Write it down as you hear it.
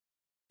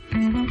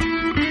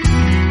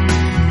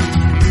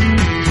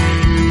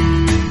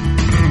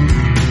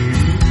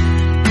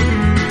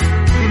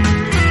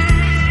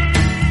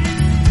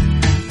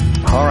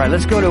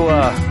Let's go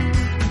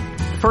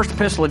to First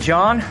Epistle of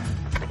John.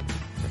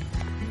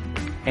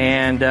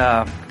 And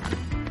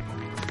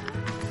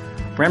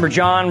remember,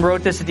 John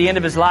wrote this at the end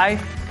of his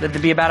life, lived to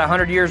be about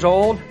 100 years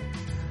old.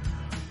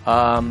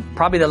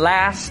 Probably the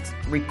last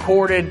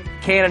recorded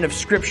canon of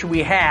Scripture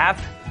we have.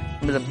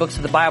 The books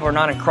of the Bible are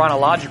not in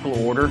chronological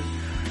order.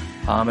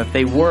 If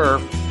they were,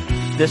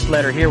 this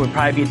letter here would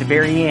probably be at the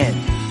very end.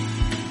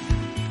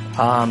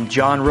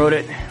 John wrote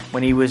it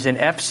when he was in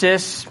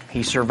Ephesus.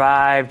 He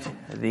survived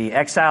the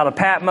exile to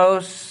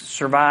Patmos,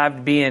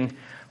 survived being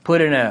put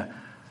in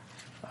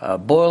a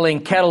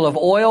boiling kettle of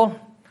oil.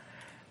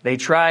 They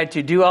tried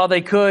to do all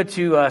they could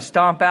to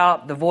stomp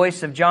out the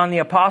voice of John the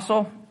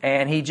Apostle,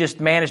 and he just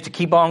managed to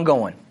keep on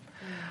going.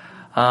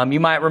 You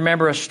might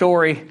remember a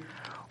story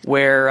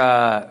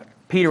where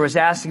Peter was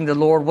asking the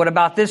Lord, "What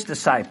about this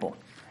disciple?"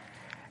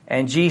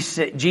 And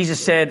Jesus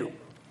said,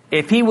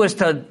 "If he was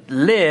to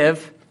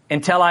live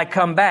until I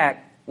come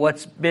back,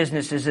 what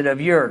business is it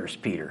of yours,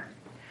 Peter?"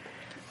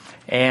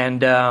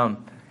 And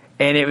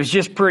it was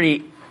just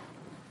pretty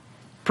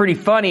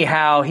funny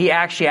how he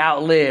actually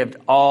outlived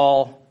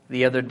all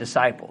the other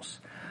disciples.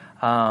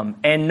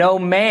 And no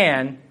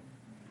man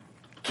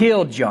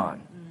killed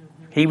John.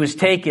 He was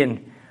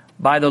taken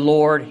by the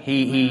Lord.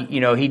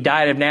 He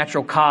died of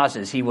natural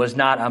causes. He was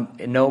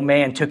not. No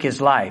man took his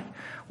life.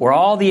 Where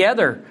all the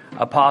other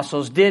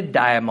apostles did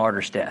die a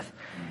martyr's death,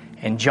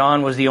 and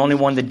John was the only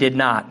one that did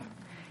not.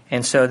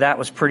 And so that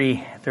was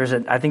pretty.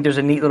 I think there's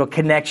a neat little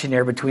connection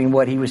there between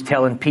what he was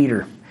telling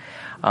Peter.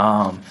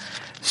 Praise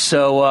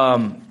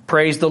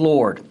the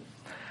Lord.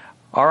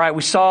 All right,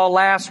 we saw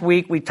last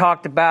week. We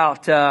talked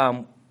about.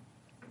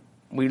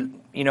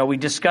 We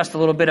discussed a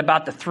little bit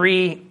about the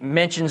three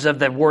mentions of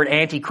the word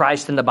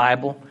Antichrist in the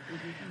Bible.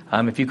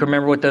 If you can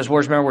remember what those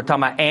words, remember we're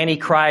talking about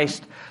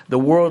Antichrist, the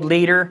world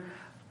leader,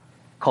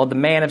 called the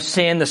man of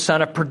sin, the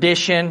son of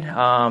perdition.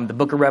 The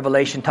book of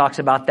Revelation talks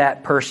about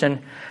that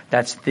person.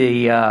 That's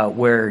the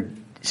where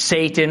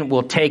Satan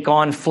will take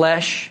on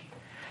flesh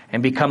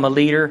and become a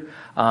leader.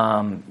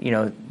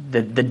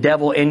 The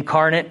devil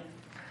incarnate.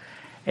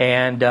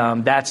 And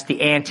that's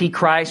the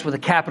Antichrist with a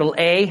capital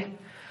A.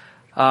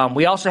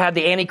 We also have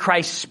the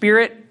Antichrist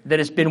spirit that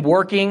has been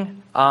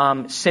working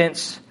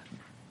since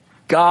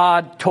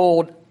God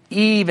told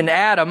Eve and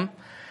Adam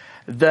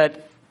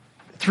that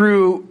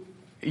through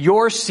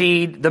your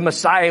seed, the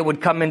Messiah would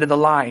come into the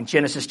line.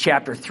 Genesis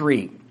chapter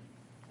 3,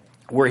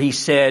 where he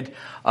said,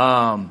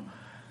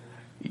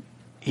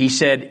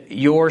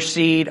 your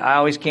seed. I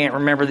always can't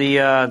remember the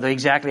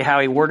exactly how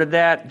he worded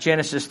that.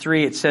 Genesis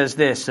 3, it says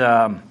this.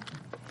 I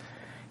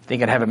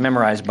think I'd have it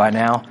memorized by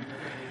now.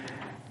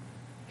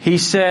 He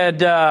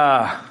said,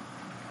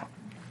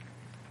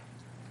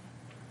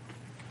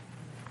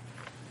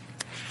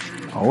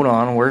 hold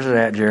on, where's it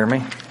at,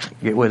 Jeremy?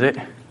 Get with it.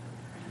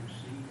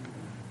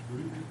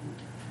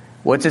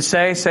 What's it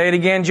say? Say it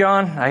again,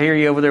 John. I hear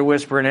you over there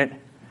whispering it.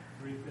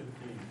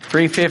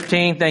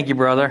 3:15. Thank you,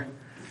 brother.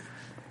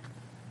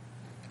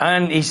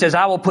 And he says,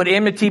 I will put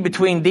enmity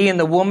between thee and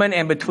the woman,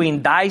 and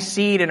between thy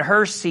seed and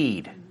her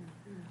seed.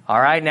 All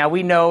right. Now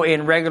we know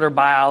in regular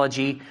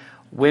biology,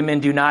 women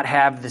do not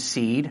have the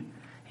seed.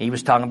 He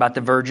was talking about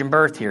the virgin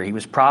birth here. He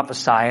was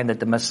prophesying that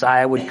the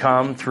Messiah would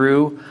come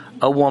through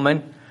a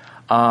woman.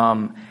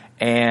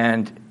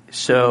 And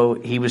so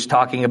he was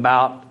talking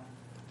about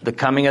the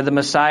coming of the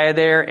Messiah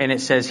there, and it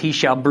says, he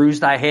shall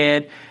bruise thy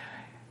head,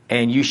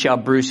 and you shall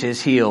bruise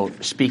his heel,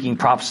 speaking,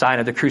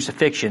 prophesying of the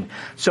crucifixion.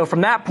 So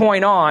from that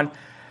point on,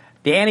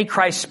 the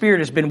Antichrist spirit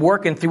has been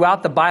working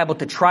throughout the Bible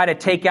to try to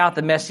take out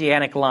the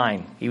Messianic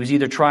line. He was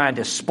either trying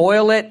to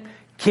spoil it,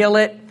 kill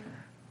it,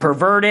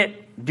 pervert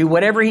it, do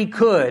whatever he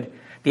could.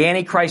 The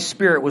Antichrist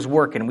spirit was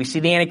working. We see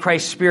the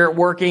Antichrist spirit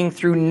working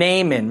through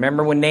Naaman.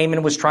 Remember when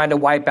Naaman was trying to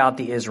wipe out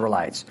the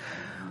Israelites?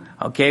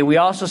 Okay, we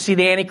also see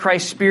the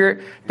Antichrist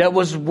spirit that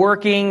was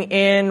working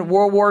in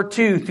World War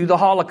II through the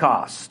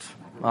Holocaust.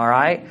 All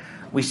right?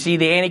 We see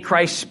the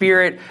Antichrist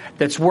spirit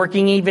that's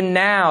working even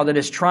now, that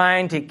is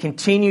trying to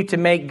continue to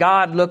make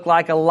God look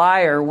like a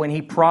liar when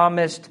he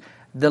promised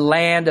the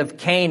land of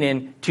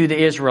Canaan to the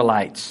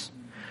Israelites.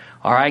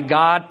 All right,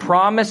 God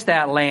promised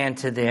that land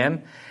to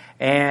them,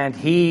 and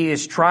he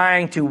is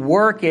trying to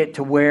work it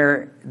to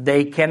where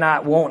they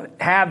won't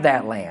have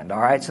that land. All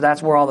right, so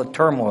that's where all the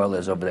turmoil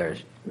is over there.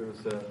 There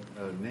was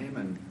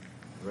Naaman,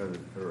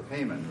 or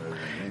Haman, rather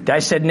than Naaman. I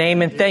said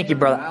Naaman. Thank you,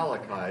 brother.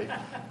 Amalekite.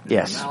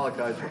 Yes. The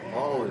Amalekites were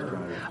always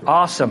trying to...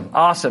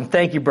 Awesome.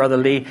 Thank you, Brother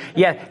Lee.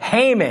 Yeah,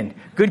 Haman.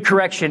 Good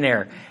correction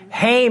there.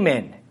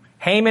 Haman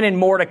and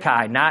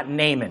Mordecai, not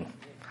Naaman.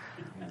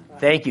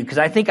 Thank you, because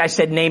I think I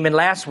said Naaman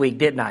last week,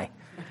 didn't I?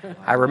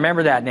 I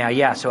remember that now.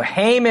 Yeah, so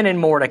Haman and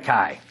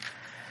Mordecai.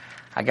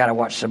 I got to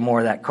watch some more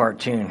of that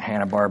cartoon,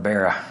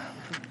 Hanna-Barbera.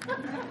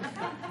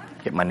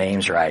 Get my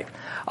names right.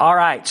 All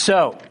right,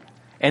 so,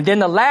 and then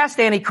the last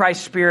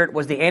Antichrist spirit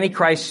was the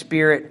Antichrist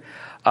spirit,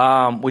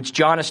 which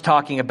John is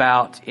talking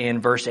about in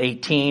verse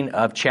 18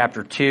 of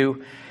chapter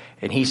 2.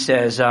 And he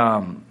says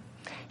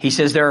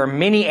there are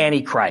many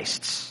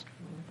Antichrists,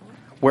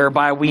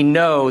 whereby we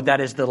know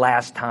that is the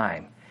last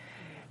time.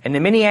 And the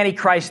many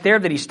antichrists there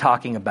that he's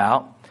talking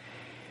about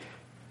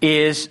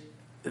is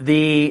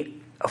the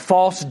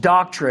false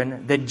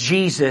doctrine that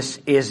Jesus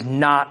is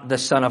not the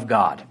Son of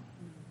God.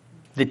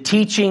 The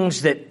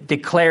teachings that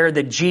declare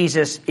that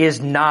Jesus is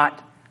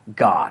not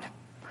God.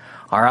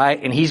 All right?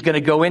 And he's going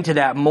to go into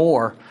that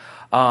more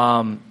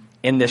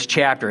in this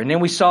chapter. And then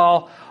we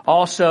saw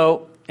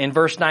also in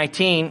verse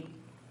 19,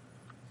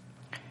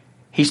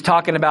 he's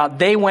talking about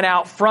they went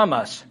out from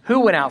us.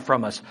 Who went out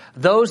from us?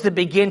 Those that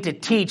begin to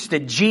teach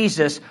that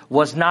Jesus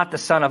was not the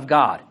Son of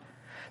God.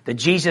 That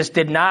Jesus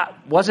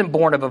wasn't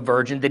born of a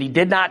virgin, that he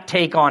did not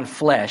take on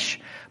flesh,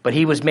 but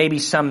he was maybe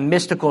some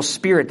mystical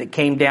spirit that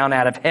came down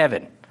out of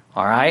heaven.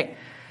 All right?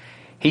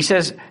 He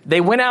says,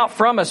 they went out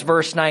from us,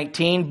 verse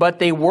 19, but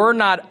they were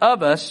not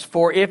of us,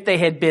 for if they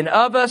had been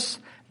of us,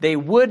 they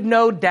would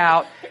no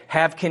doubt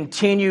have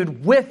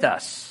continued with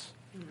us.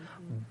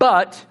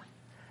 But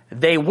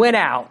they went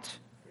out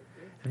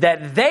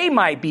that they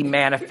might be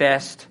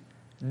manifest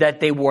that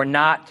they were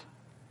not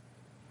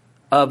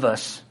of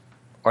us,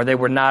 or they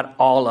were not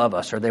all of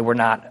us, or they were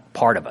not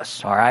part of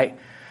us. All right?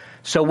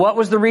 So what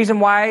was the reason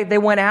why they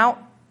went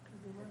out?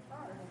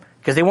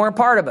 Because they weren't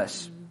part of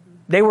us.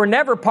 They were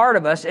never part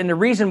of us, and the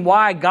reason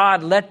why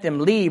God let them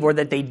leave, or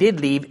that they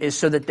did leave, is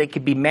so that they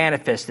could be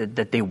manifested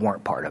that they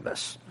weren't part of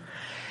us.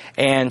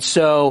 And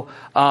so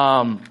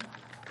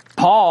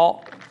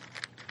Paul,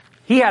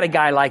 he had a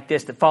guy like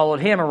this that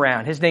followed him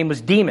around. His name was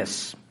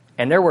Demas.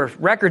 And there were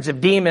records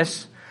of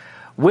Demas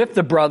with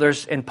the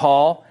brothers and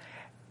Paul.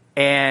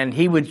 And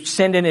he would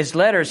send in his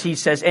letters, he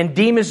says, and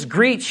Demas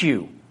greets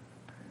you.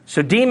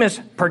 So Demas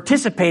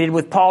participated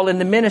with Paul in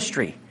the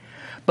ministry.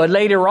 But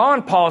later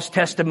on, Paul's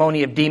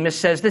testimony of Demas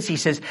says this. He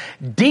says,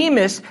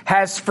 Demas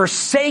has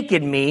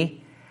forsaken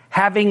me,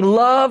 having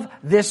loved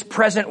this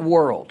present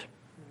world.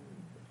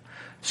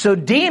 So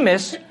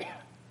Demas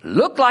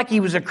looked like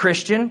he was a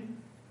Christian,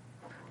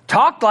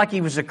 talked like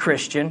he was a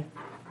Christian,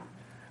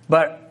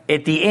 but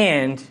at the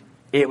end,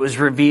 it was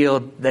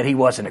revealed that he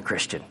wasn't a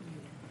Christian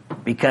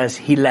because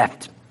he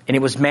left, and it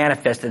was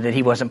manifested that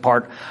he wasn't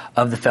part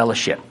of the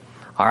fellowship.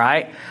 All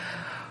right?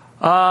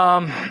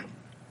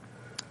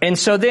 And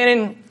so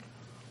then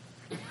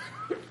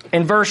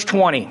in verse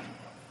 20,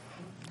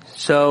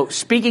 so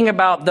speaking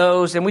about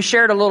those, and we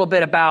shared a little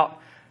bit about,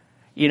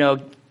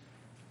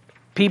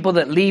 people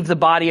that leave the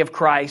body of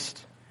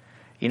Christ.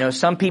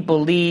 Some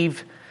people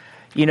leave,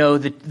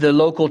 the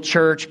local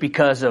church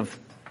because of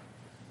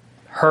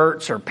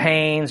hurts or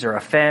pains or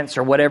offense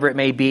or whatever it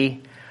may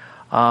be.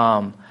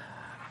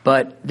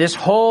 But this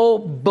whole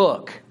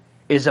book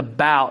is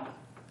about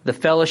the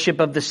fellowship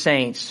of the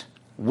saints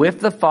with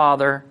the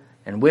Father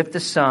and with the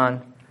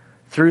Son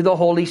through the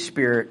Holy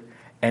Spirit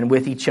and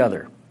with each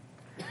other.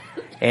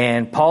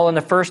 And Paul in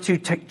the first two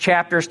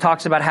chapters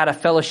talks about how to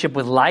fellowship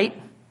with light.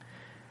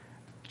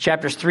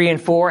 Chapters 3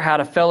 and 4, how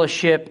to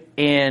fellowship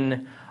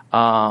in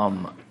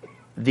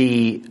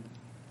the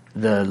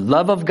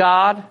love of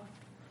God.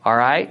 All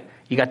right?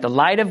 You got the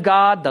light of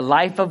God, the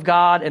life of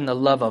God, and the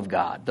love of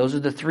God. Those are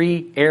the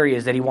three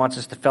areas that he wants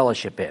us to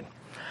fellowship in.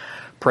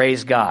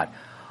 Praise God.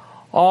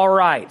 All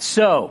right,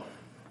 so,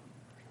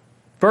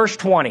 verse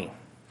 20.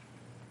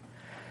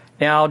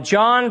 Now,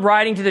 John,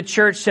 writing to the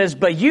church, says,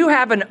 but you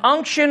have an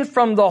unction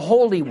from the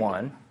Holy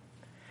One,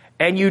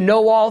 and you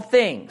know all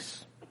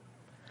things.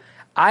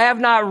 I have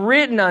not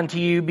written unto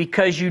you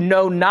because you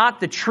know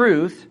not the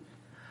truth,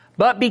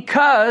 but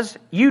because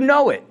you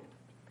know it,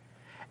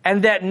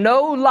 and that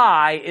no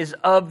lie is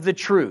of the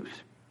truth.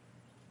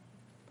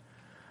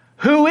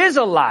 Who is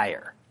a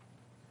liar?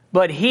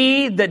 But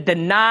he that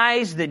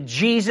denies that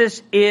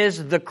Jesus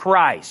is the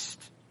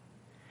Christ.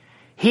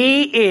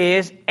 He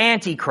is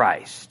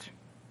Antichrist,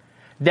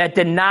 that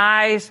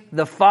denies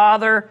the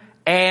Father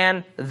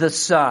and the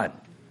Son.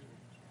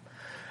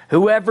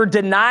 Whoever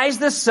denies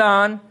the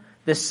Son,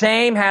 the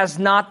same has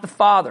not the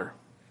Father.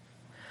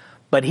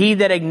 But he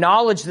that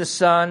acknowledges the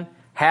Son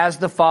has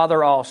the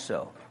Father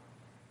also.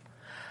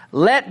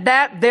 Let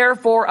that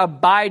therefore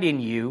abide in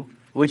you,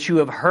 which you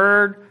have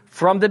heard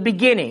from the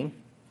beginning.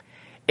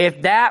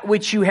 If that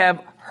which you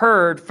have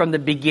heard from the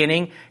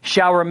beginning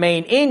shall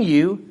remain in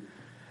you,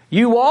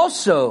 you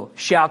also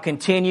shall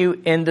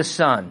continue in the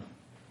Son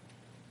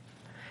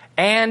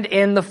and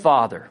in the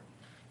Father.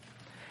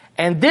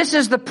 And this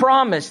is the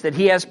promise that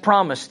he has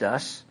promised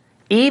us,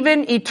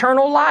 even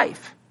eternal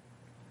life.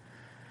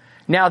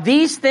 Now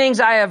these things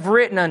I have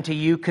written unto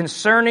you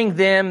concerning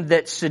them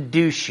that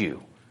seduce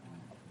you.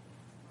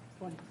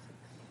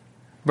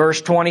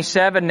 Verse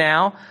 27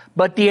 now,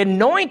 but the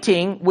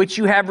anointing which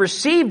you have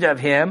received of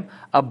him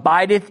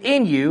abideth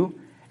in you,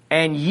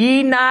 and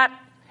ye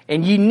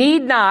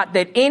need not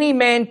that any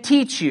man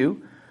teach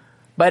you,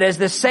 but as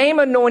the same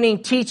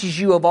anointing teaches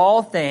you of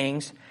all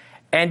things,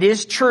 and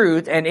is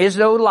truth, and is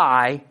no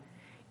lie,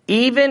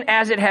 even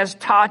as it has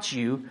taught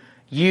you,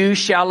 you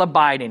shall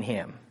abide in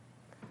him.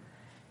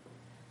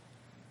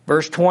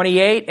 Verse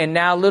 28, and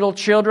now little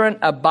children,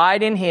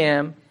 abide in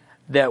him,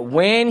 that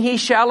when he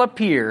shall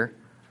appear,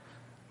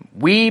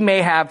 we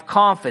may have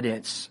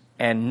confidence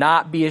and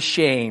not be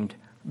ashamed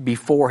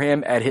before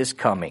him at his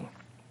coming.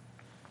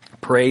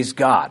 Praise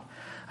God.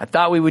 I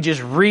thought we would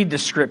just read the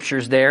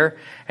scriptures there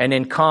and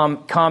then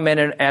comment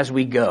it as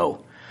we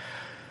go.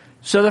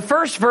 So the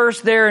first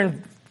verse there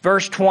in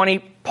verse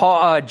 20,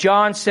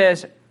 John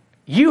says,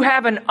 you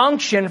have an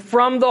unction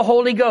from the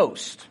Holy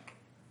Ghost.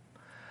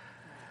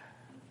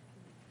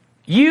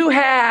 You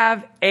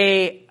have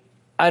an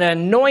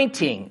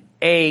anointing.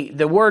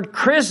 The word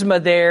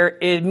charisma there,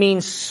 it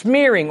means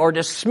smearing or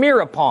to smear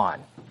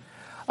upon.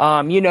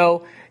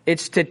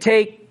 It's to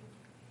take,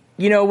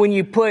 when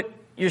you put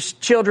your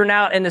children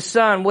out in the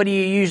sun, what do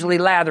you usually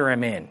lather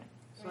them in?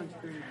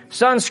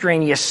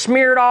 Sunscreen. You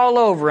smear it all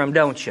over them,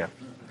 don't you?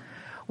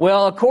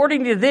 Well,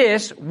 according to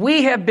this,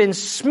 we have been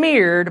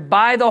smeared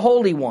by the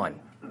Holy One.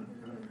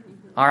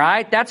 All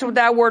right? That's what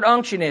that word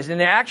unction is.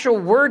 And the actual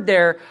word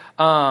there,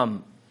 I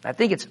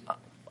think it's,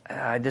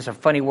 this is a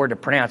funny word to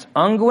pronounce,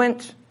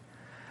 unguent.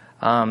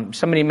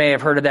 Somebody may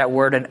have heard of that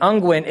word. An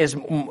unguent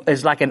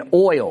is like an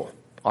oil,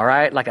 all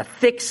right? Like a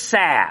thick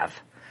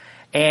salve.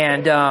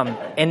 And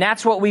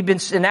that's what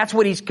and that's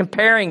what he's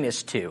comparing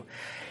this to.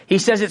 He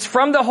says it's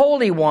from the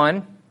Holy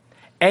One,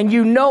 and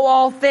you know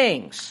all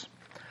things.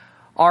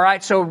 All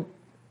right, so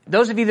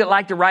those of you that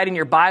like to write in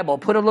your Bible,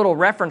 put a little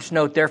reference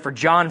note there for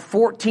John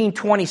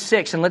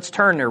 14:26, and let's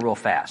turn there real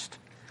fast.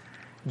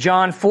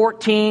 John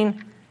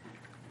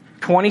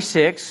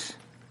 14:26,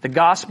 the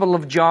Gospel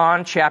of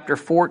John, chapter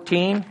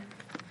 14,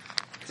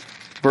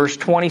 verse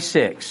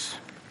 26.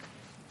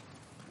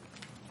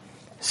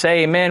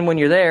 Say amen when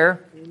you're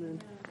there. Amen.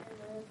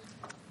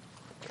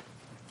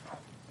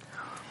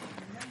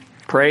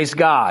 Praise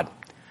God.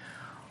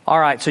 All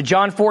right, so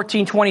John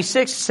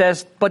 14:26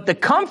 says, but the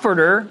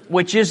Comforter,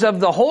 which is of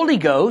the Holy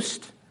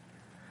Ghost,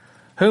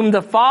 whom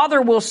the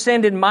Father will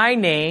send in my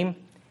name,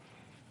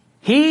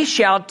 he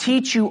shall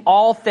teach you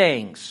all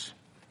things,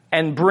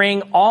 and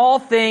bring all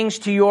things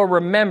to your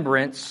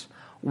remembrance,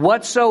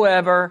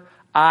 whatsoever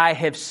I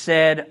have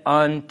said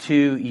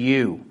unto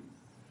you.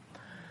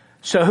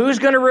 So who's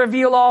going to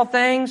reveal all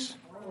things?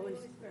 Holy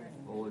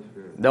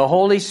Spirit. The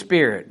Holy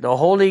Spirit. The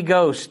Holy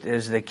Ghost,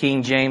 as the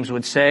King James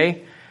would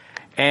say.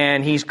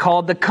 And he's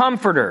called the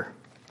Comforter,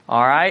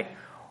 all right?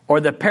 Or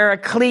the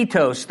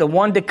Parakletos, the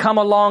one to come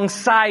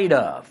alongside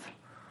of,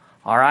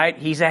 all right?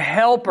 He's a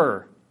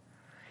helper.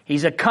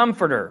 He's a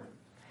comforter.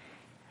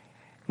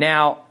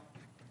 Now,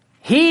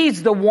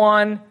 he's the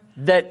one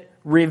that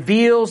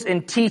reveals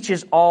and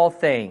teaches all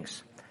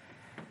things.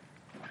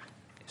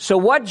 So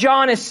what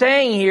John is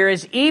saying here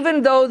is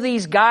even though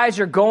these guys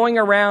are going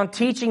around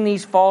teaching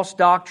these false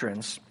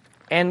doctrines,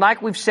 and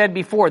like we've said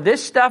before,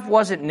 this stuff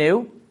wasn't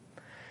new.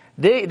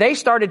 They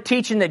started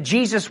teaching that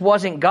Jesus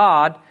wasn't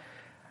God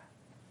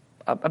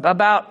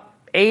about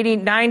 80,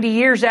 90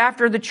 years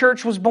after the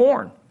church was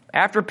born,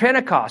 after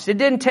Pentecost. It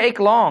didn't take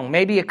long,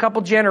 maybe a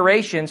couple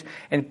generations,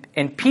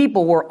 and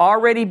people were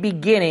already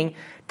beginning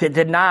to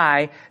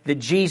deny that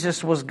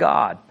Jesus was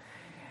God.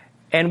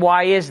 And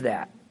why is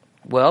that?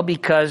 Well,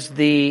 because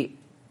the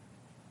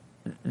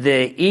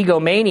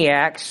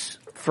egomaniacs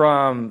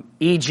from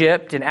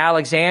Egypt and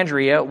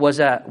Alexandria was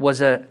a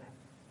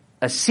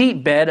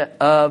seatbed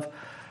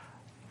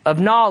of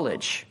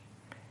knowledge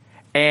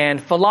and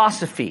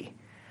philosophy.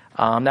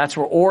 That's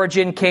where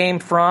Origen came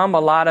from. A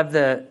lot of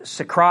the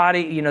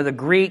Socratic, the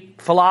Greek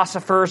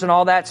philosophers and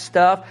all that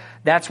stuff.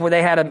 That's where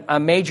they had a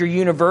major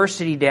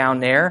university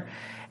down there.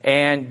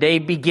 And they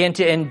begin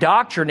to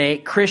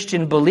indoctrinate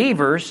Christian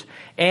believers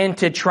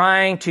into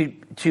trying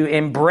to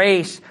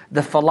embrace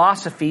the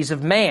philosophies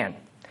of man.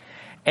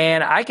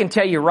 And I can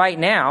tell you right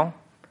now,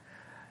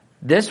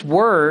 this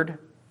word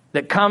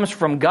that comes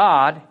from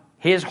God,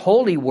 His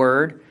holy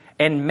word,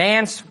 and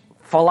man's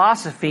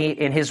philosophy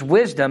and his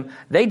wisdom,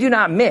 they do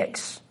not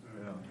mix.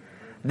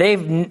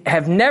 They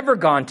have never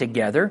gone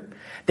together.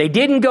 They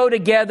didn't go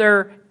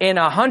together in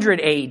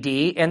 100 AD,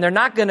 and they're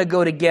not going to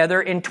go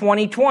together in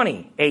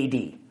 2020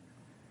 AD.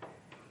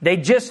 They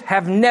just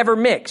have never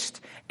mixed.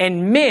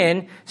 And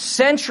men,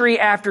 century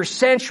after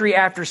century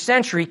after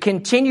century,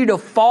 continue to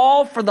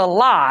fall for the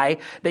lie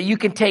that you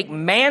can take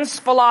man's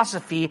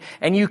philosophy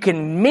and you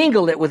can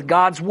mingle it with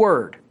God's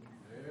word.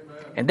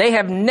 Amen. And they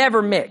have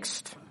never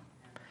mixed.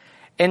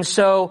 And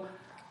so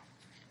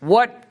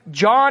what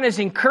John is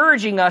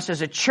encouraging us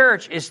as a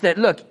church is that,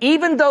 look,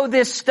 even though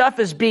this stuff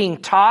is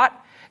being taught,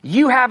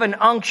 you have an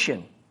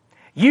unction.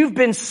 You've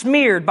been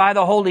smeared by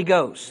the Holy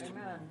Ghost. Amen.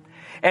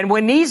 And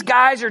when these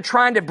guys are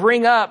trying to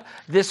bring up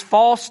this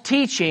false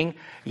teaching,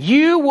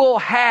 you will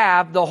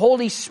have the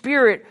Holy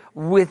Spirit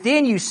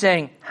within you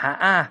saying,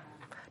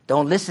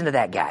 don't listen to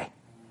that guy.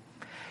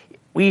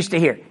 We used to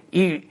hear,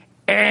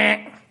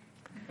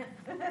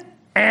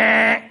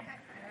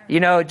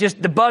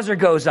 just the buzzer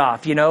goes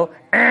off,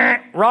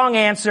 wrong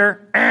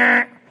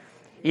answer,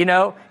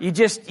 you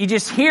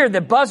just hear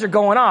the buzzer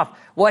going off.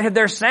 What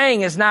they're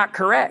saying is not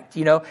correct,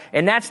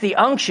 and that's the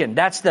unction.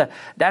 That's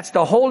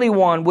the Holy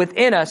One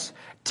within us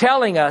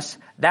telling us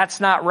that's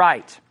not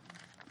right.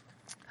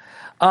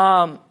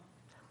 Now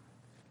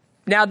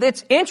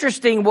that's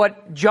interesting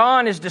what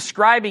John is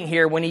describing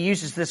here when he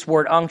uses this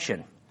word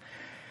unction.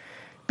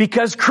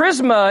 Because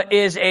chrisma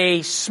is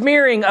a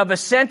smearing of a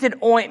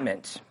scented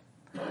ointment.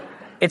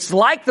 It's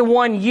like the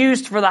one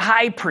used for the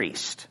high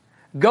priest.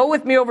 Go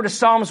with me over to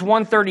Psalms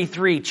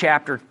 133,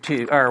 chapter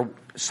 2, or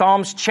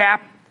Psalms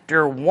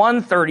chapter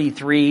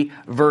 133,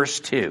 verse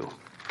 2.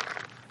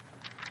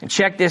 And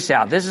check this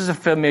out. This is a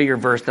familiar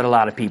verse that a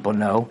lot of people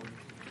know.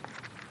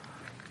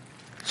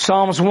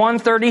 Psalms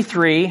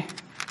 133,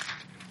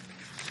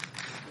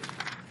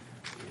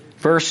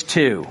 verse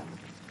 2.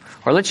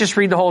 Or let's just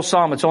read the whole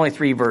psalm. It's only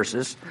 3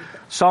 verses.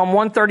 Psalm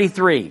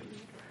 133.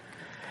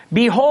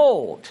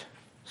 Behold,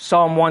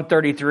 Psalm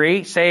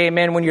 133. Say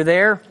amen when you're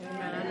there.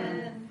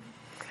 Amen.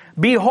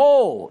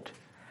 Behold,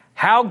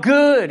 how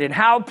good and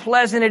how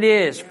pleasant it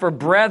is for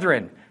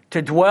brethren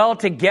to dwell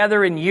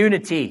together in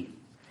unity.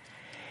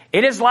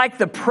 It is like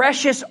the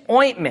precious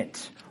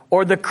ointment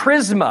or the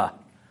chrisma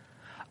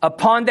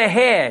upon the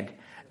head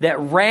that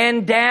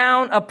ran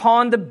down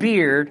upon the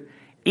beard,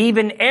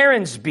 even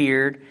Aaron's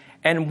beard,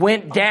 and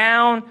went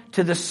down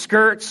to the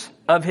skirts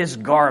of his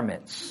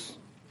garments.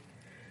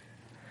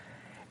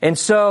 And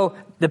so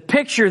the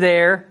picture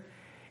there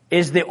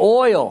is the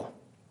oil,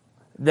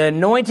 the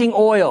anointing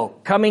oil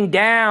coming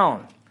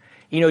down.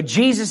 You know,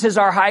 Jesus is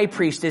our high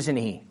priest, isn't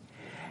he?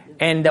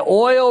 And the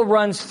oil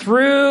runs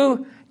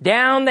through,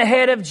 down the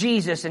head of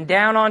Jesus and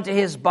down onto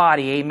his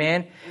body,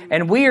 amen?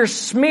 And we are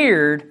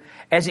smeared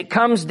as it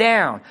comes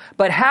down.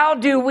 But how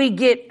do we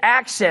get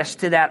access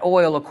to that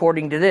oil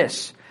according to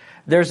this?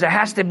 There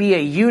has to be a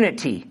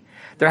unity.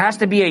 There has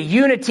to be a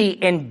unity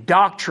in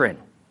doctrine.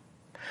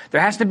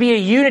 There has to be a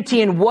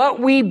unity in what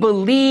we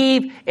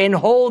believe and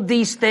hold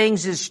these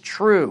things as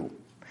true.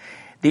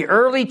 The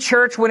early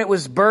church, when it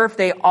was birthed,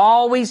 they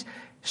always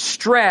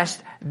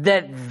stressed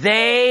that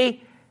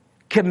they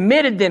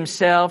committed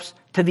themselves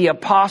to the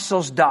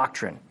apostles'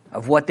 doctrine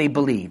of what they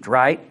believed,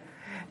 right?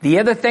 The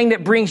other thing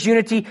that brings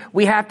unity,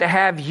 we have to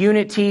have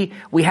unity.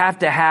 We have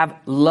to have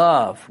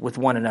love with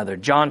one another.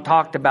 John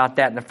talked about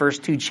that in the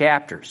first 2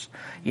 chapters.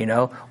 You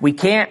know, we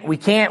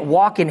can't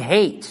walk in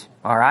hate.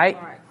 All right.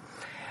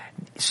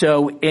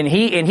 So,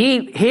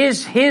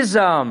 his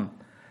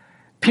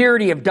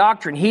purity of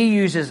doctrine, he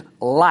uses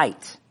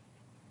light.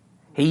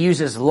 He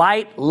uses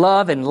light,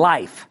 love, and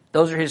life.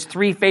 Those are his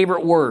 3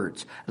 favorite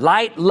words.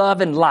 Light,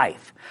 love, and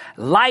life.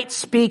 Light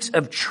speaks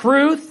of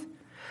truth,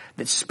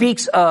 that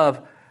speaks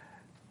of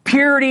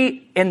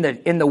purity in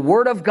the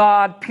Word of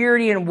God,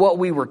 purity in what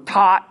we were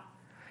taught.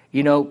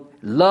 You know,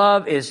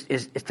 love is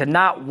to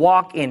not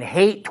walk in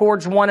hate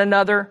towards one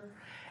another.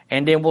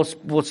 And then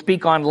we'll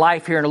speak on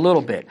life here in a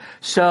little bit.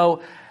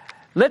 So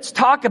let's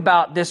talk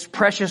about this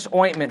precious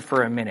ointment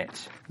for a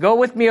minute. Go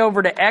with me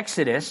over to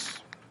Exodus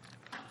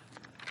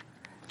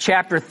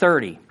chapter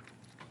 30.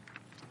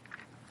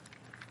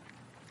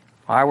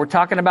 All right, we're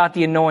talking about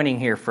the anointing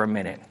here for a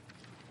minute.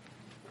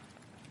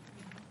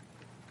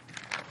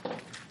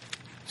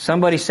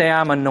 Somebody say,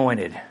 I'm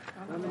anointed.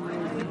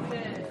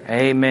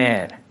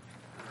 Amen.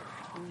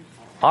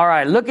 All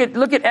right, look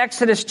at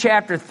Exodus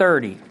chapter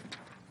 30.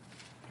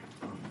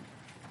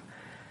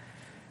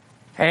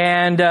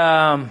 And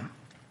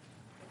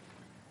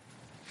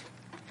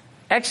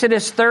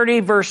Exodus 30,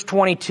 verse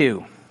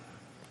 22.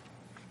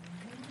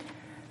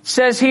 It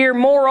says here,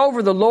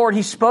 moreover, the Lord,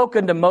 he spoke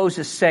unto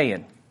Moses,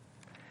 saying,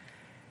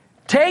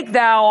 take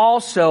thou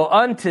also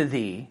unto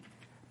thee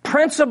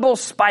principal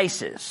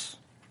spices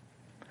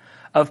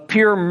of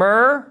pure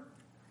myrrh.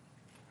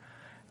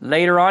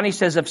 Later on, he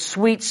says of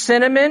sweet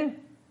cinnamon,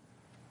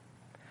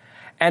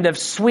 and of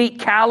sweet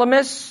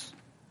calamus,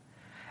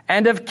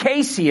 and of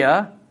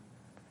cassia,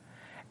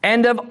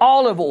 and of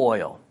olive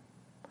oil.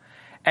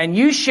 And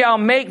you shall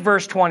make,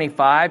 verse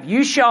 25,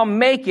 you shall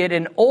make it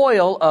an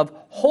oil of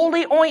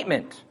holy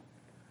ointment,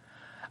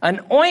 an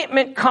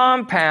ointment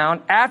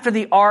compound after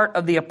the art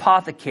of the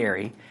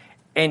apothecary,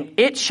 and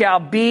it shall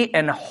be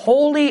an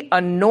holy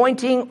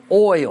anointing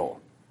oil.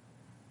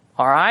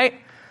 All right?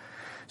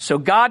 So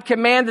God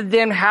commanded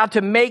them how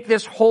to make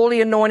this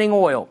holy anointing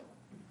oil.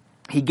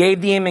 He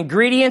gave them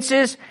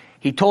ingredients.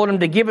 He told them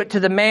to give it to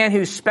the man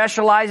who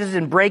specializes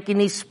in breaking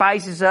these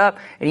spices up,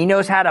 and he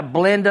knows how to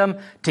blend them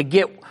to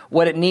get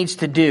what it needs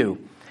to do.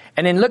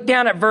 And then look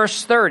down at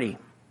verse 30.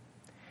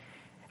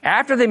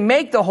 After they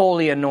make the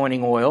holy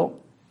anointing oil,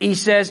 he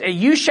says,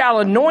 you shall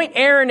anoint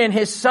Aaron and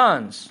his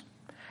sons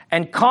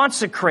and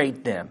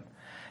consecrate them,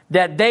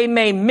 that they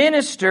may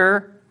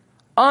minister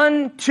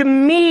unto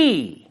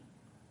me.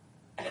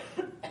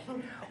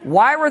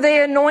 Why were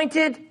they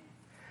anointed?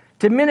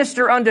 To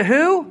minister unto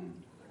who?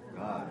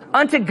 God.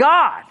 Unto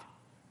God.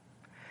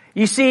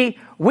 You see,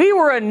 we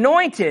were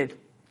anointed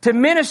to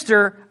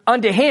minister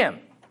unto him.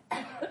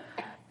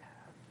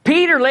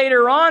 Peter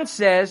later on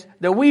says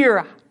that we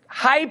are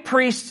high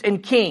priests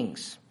and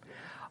kings.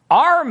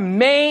 Our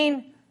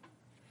main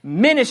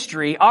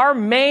ministry, our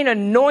main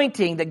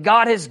anointing that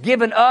God has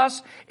given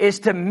us is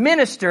to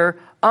minister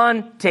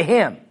unto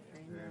him.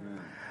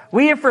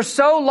 We have for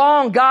so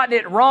long gotten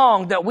it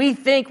wrong that we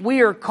think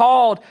we are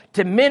called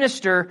to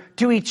minister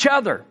to each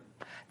other.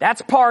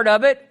 That's part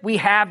of it. We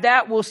have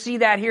that. We'll see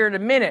that here in a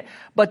minute.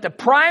 But the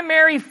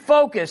primary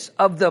focus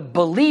of the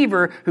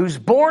believer who's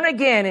born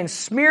again and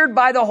smeared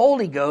by the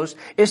Holy Ghost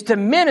is to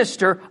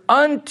minister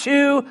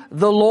unto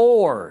the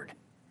Lord.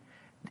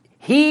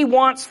 He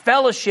wants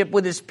fellowship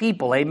with his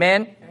people.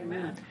 Amen?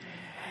 Amen.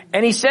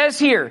 And he says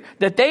here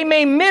that they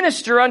may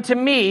minister unto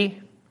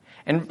me.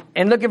 And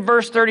look at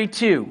verse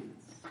 32.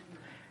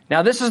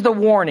 Now this is the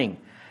warning.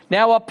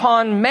 Now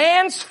upon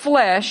man's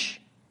flesh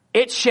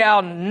it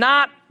shall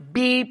not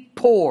be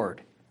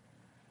poured,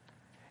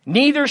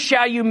 neither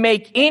shall you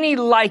make any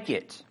like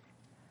it.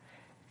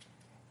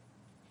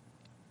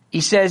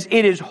 He says,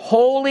 it is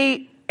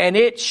holy, and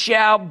it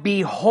shall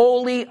be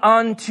holy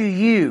unto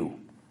you.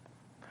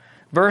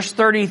 Verse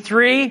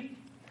 33,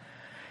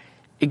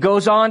 it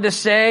goes on to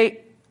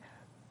say,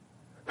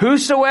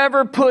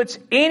 whosoever puts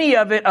any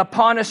of it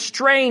upon a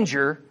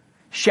stranger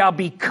shall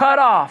be cut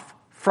off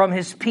from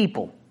his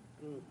people.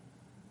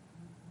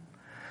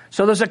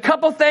 So there's a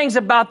couple things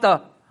about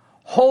the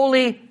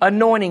holy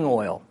anointing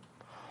oil.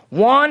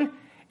 One,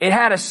 it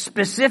had a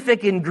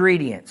specific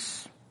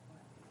ingredients.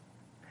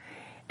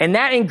 And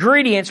that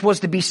ingredients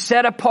was to be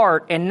set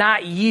apart and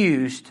not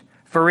used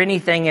for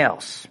anything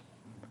else,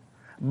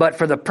 but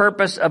for the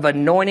purpose of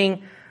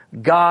anointing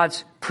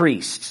God's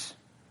priests.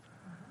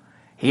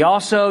 He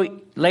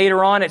also,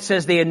 later on, it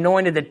says they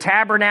anointed the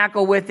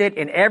tabernacle with it,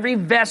 and every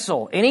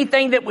vessel,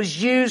 anything that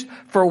was used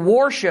for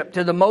worship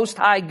to the Most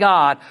High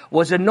God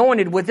was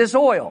anointed with this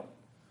oil.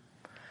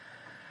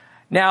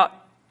 Now,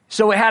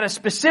 so it had a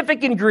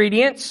specific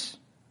ingredients,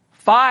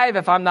 5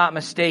 if I'm not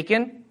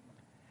mistaken.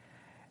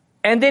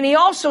 And then he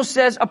also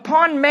says,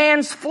 upon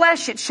man's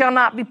flesh it shall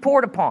not be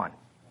poured upon.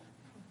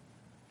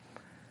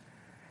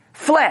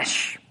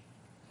 Flesh.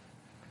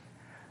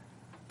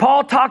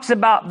 Paul talks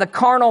about the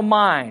carnal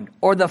mind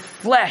or the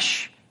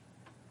flesh.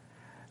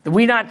 That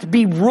we not to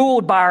be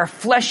ruled by our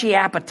fleshy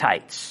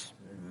appetites.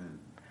 Amen.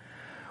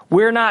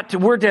 We're not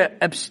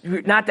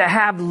to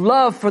have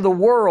love for the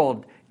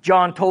world,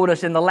 John told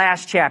us in the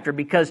last chapter,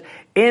 because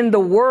in the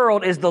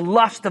world is the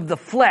lust of the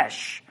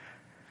flesh.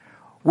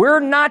 We're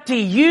not to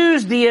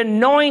use the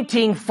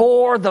anointing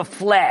for the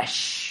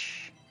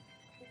flesh.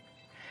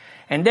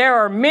 And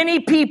there are many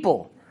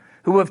people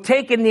who have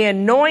taken the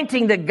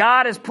anointing that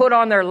God has put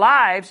on their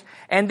lives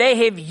and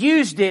they have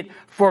used it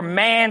for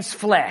man's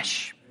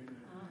flesh.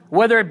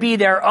 Whether it be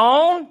their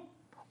own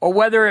or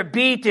whether it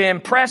be to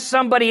impress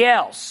somebody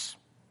else.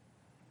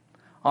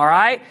 All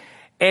right?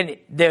 And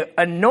the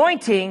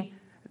anointing,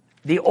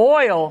 the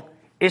oil,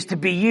 is to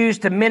be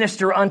used to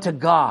minister unto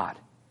God.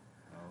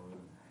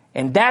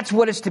 And that's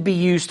what it's to be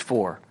used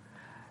for.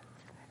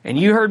 And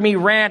you heard me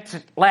rant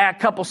a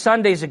couple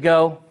Sundays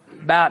ago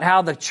about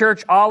how the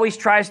church always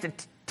tries to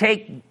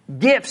take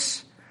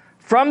gifts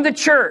from the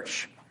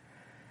church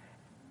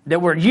that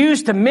were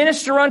used to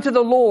minister unto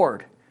the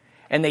Lord.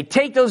 And they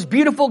take those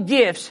beautiful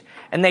gifts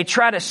and they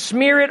try to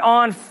smear it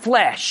on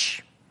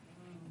flesh.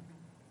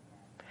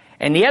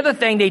 And the other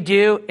thing they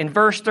do in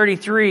verse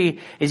 33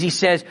 is he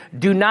says,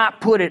 do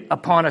not put it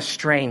upon a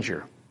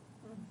stranger.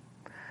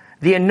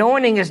 The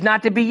anointing is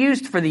not to be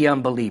used for the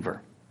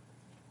unbeliever.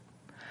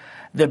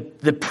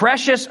 The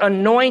precious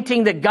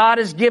anointing that God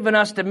has given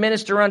us to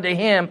minister unto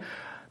Him,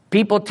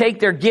 people take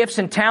their gifts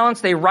and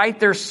talents, they write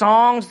their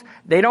songs.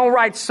 They don't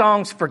write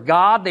songs for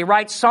God, they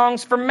write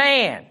songs for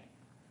man.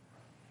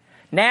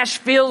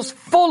 Nashville's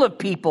full of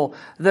people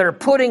that are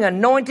putting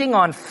anointing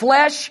on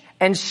flesh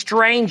and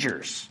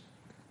strangers.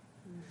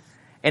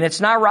 And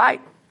it's not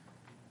right.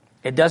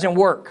 It doesn't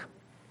work.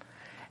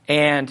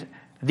 And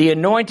the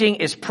anointing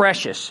is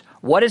precious.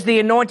 What is the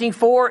anointing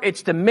for?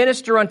 It's to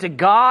minister unto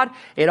God.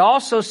 It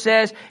also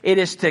says it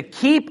is to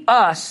keep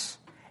us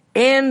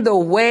in the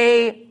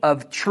way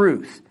of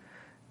truth.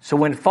 So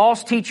when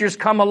false teachers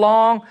come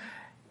along,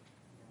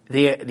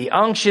 the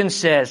unction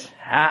says,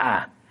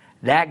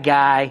 that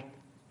guy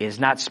is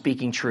not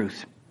speaking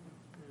truth.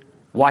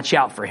 Watch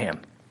out for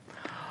him.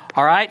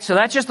 All right, so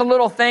that's just the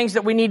little things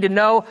that we need to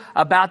know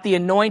about the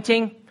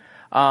anointing.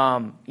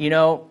 I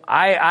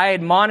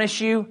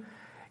admonish you,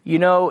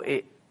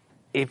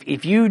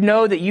 if you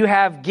know that you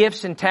have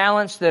gifts and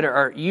talents that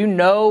are,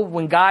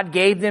 when God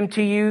gave them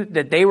to you,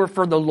 that they were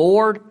for the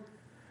Lord,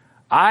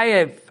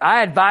 I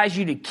advise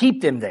you to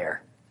keep them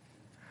there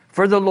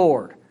for the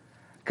Lord,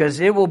 because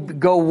it will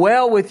go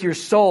well with your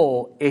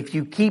soul if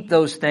you keep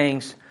those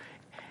things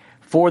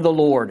for the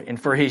Lord and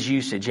for His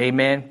usage.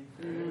 Amen.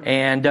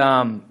 And,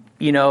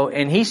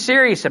 and He's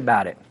serious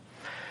about it.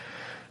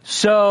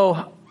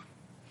 So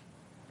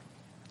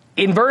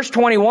in verse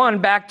 21,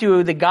 back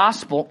to the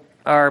gospel,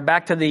 or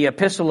back to the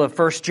epistle of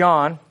 1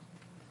 John,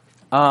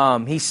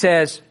 he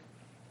says,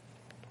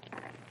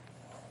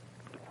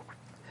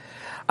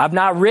 I've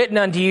not written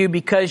unto you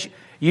because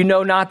you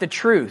know not the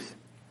truth.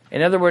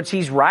 In other words,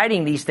 he's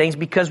writing these things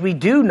because we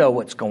do know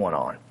what's going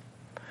on.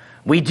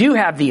 We do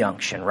have the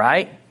unction,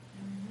 right?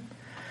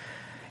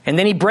 And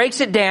then he breaks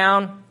it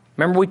down.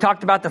 Remember, we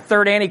talked about the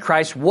third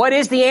Antichrist. What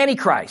is the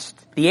Antichrist?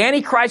 The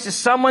Antichrist is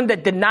someone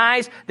that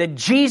denies that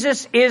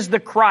Jesus is the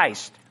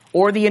Christ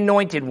or the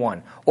Anointed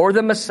One or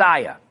the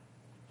Messiah.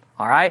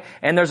 All right?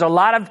 And there's a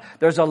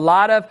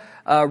lot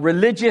of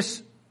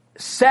religious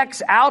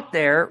sects out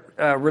there,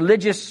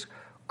 religious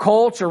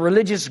cults or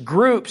religious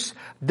groups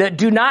that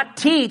do not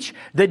teach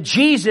that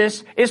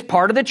Jesus is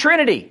part of the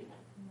Trinity.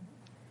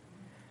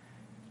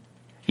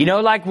 You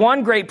know, like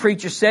one great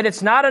preacher said,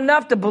 it's not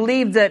enough to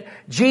believe that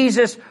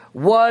Jesus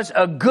was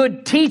a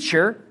good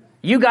teacher.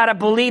 You got to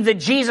believe that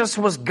Jesus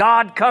was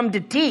God come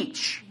to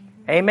teach.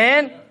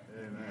 Amen?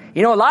 Amen?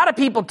 You know, a lot of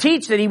people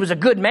teach that he was a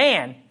good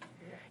man.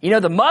 You know,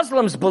 the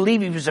Muslims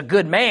believe he was a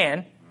good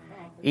man.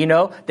 You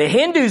know, the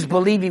Hindus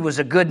believe he was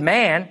a good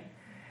man.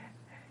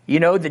 You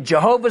know, the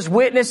Jehovah's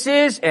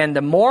Witnesses and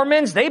the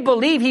Mormons, they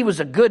believe he was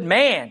a good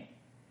man.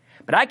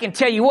 But I can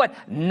tell you what,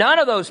 none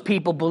of those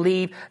people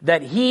believe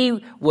that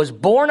he was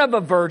born of a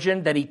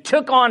virgin, that he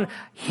took on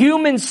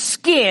human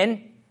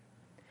skin,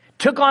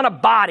 took on a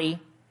body,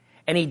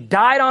 and he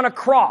died on a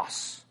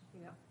cross.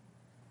 Yeah.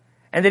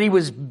 And that he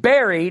was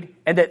buried,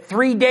 and that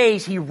 3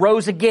 days he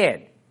rose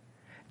again.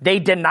 They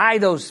deny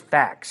those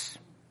facts.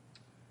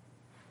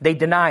 They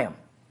deny them.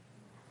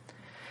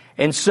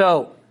 And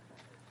so,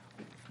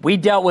 we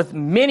dealt with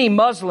many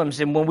Muslims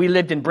when we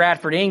lived in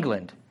Bradford,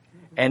 England.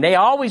 And they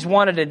always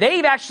wanted to,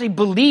 they actually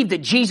believed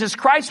that Jesus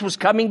Christ was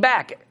coming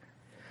back.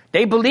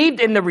 They believed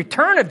in the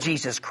return of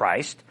Jesus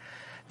Christ.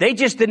 They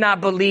just did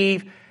not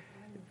believe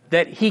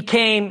that he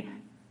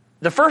came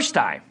the first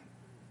time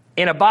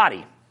in a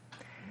body.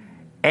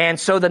 And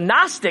so the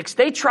Gnostics,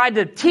 they tried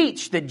to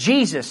teach that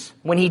Jesus,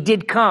 when he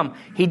did come,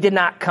 he did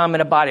not come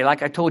in a body,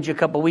 like I told you a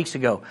couple weeks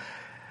ago.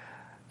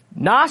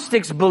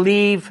 Gnostics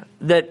believe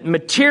that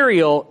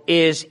material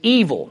is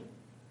evil.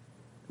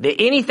 That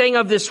anything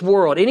of this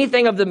world,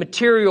 anything of the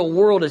material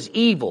world is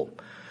evil.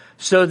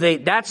 So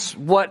that's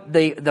what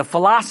the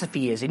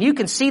philosophy is. And you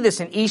can see this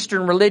in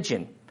Eastern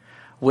religion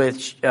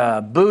with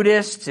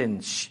Buddhists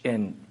and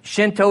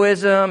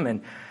Shintoism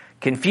and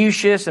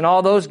Confucius and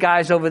all those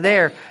guys over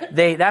there.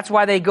 That's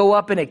why they go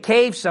up in a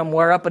cave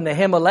somewhere up in the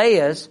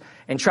Himalayas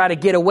and try to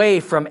get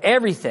away from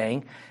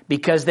everything,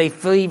 because they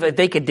believe if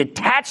they could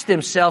detach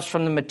themselves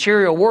from the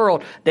material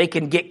world, they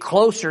can get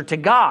closer to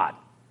God.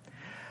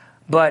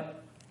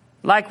 But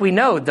like we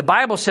know, the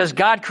Bible says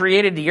God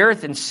created the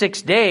earth in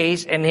 6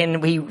 days, and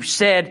then he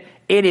said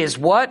it is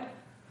what?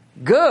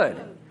 Good.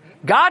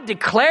 God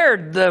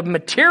declared the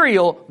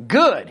material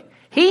good.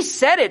 He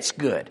said it's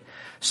good.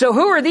 So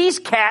who are these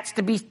cats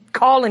to be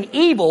calling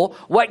evil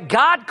what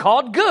God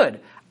called good?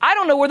 I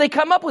don't know where they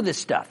come up with this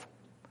stuff.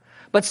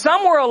 But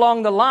somewhere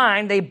along the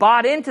line, they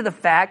bought into the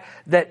fact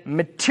that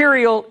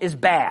material is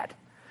bad.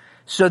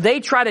 So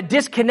they try to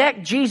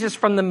disconnect Jesus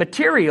from the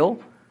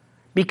material,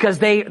 because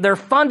their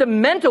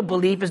fundamental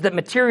belief is that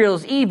material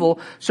is evil.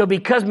 So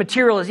because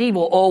material is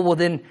evil,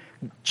 then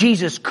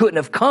Jesus couldn't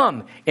have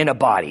come in a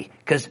body,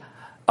 because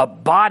a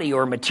body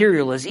or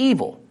material is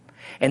evil.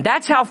 And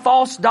that's how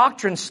false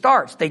doctrine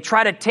starts. They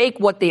try to take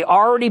what they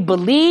already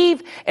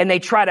believe and they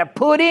try to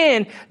put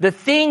in the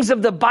things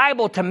of the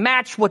Bible to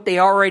match what they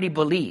already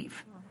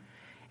believe.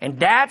 And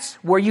that's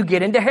where you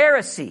get into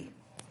heresy.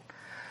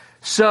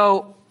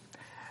 So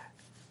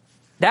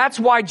that's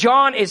why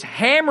John is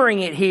hammering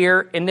it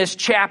here in this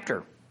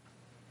chapter.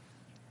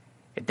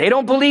 If they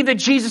don't believe that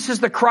Jesus is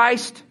the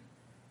Christ,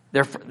 they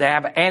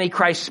have an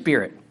antichrist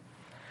spirit.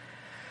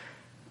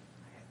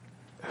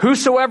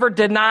 Whosoever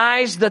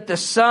denieth that the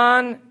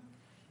Son,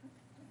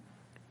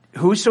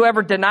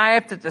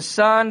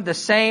 the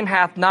same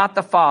hath not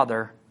the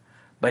Father,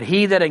 but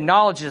he that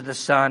acknowledges the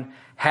Son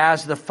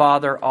has the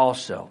Father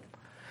also.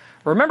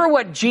 Remember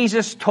what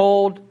Jesus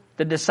told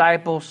the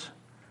disciples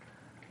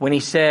when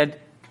he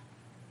said,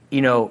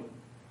 you know,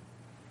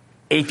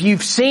 if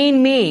you've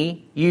seen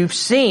me, you've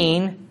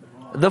seen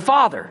the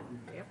Father.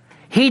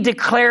 He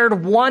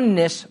declared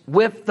oneness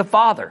with the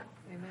Father.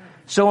 Amen.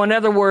 So in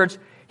other words,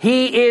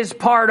 he is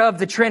part of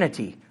the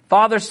Trinity.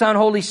 Father, Son,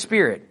 Holy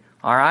Spirit.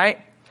 All right?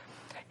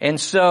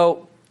 And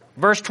so,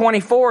 verse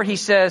 24, he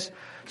says,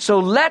 so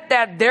let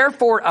that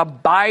therefore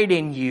abide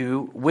in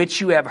you,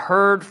 which you have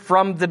heard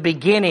from the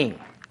beginning.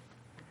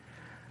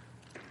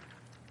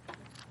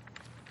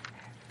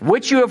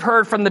 Which you have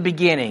heard from the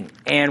beginning.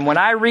 And when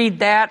I read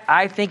that,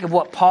 I think of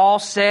what Paul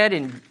said,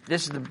 and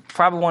this is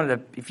probably one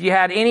of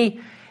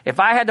the, if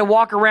I had to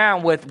walk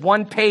around with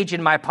one page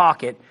in my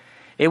pocket,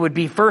 it would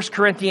be 1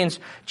 Corinthians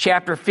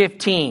chapter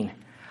 15.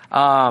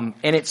 And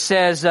it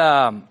says,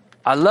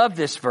 I love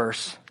this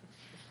verse.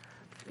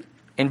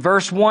 In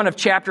verse 1 of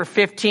chapter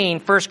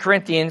 15, 1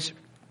 Corinthians,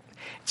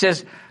 it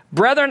says,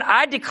 brethren,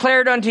 I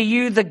declared unto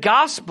you the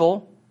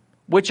gospel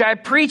which I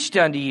preached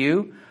unto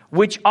you,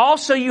 which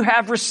also you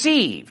have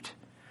received,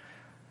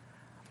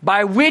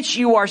 by which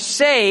you are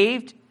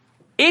saved,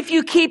 if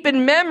you keep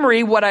in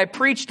memory what I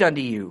preached unto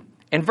you.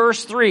 In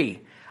verse 3,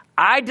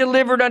 I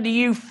delivered unto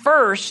you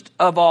first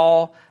of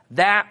all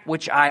that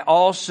which I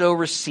also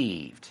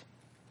received.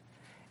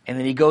 And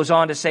then he goes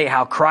on to say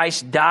how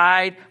Christ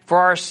died for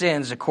our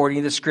sins according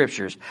to the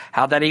Scriptures.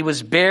 How that he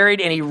was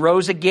buried and he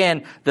rose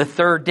again the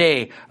third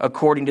day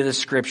according to the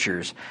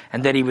Scriptures.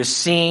 And that he was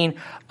seen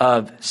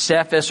of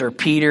Cephas or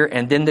Peter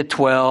and then the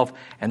 12.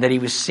 And that he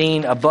was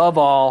seen above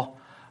all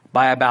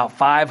by about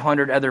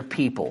 500 other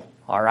people.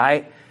 All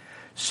right?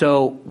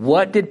 So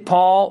what did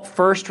Paul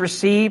first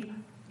receive?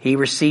 He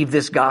received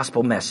this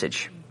gospel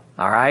message.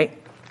 All right?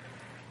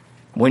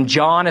 When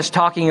John is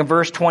talking in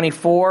verse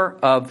 24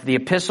 of the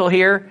epistle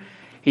here,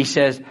 he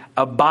says,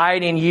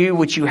 abide in you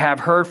which you have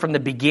heard from the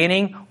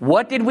beginning.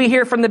 What did we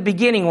hear from the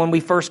beginning when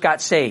we first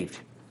got saved?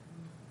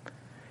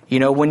 You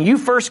know, when you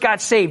first got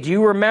saved, do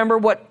you remember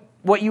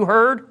what you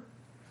heard?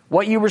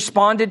 What you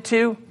responded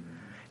to?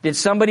 Did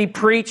somebody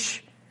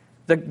preach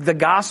the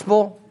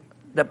gospel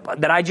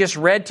that I just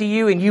read to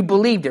you and you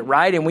believed it,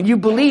 right? And when you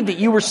believed it,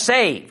 you were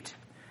saved.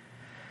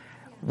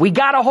 We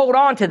got to hold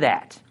on to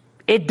that.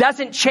 It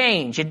doesn't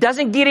change. It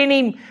doesn't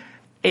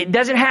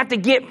have to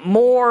get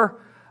more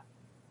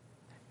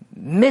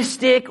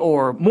mystic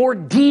or more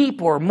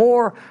deep or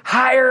more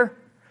higher.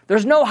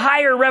 There's no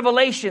higher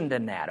revelation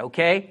than that,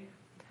 okay?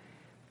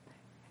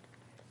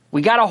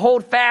 We got to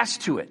hold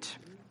fast to it.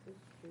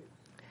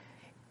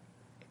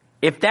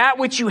 If that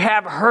which you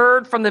have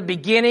heard from the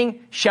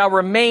beginning shall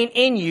remain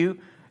in you,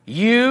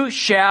 you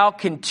shall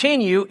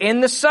continue in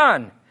the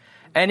Son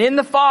and in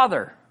the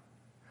Father.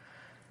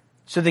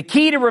 So the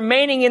key to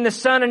remaining in the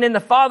Son and in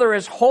the Father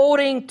is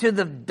holding to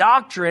the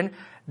doctrine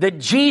that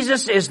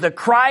Jesus is the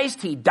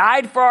Christ. He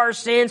died for our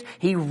sins.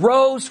 He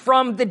rose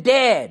from the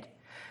dead.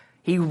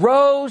 He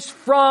rose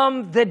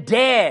from the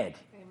dead.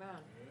 Amen.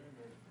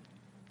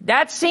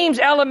 That seems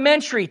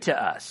elementary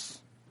to us.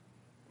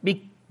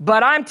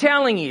 But I'm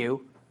telling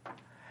you,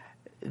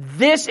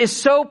 this is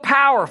so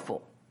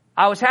powerful.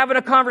 I was having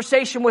a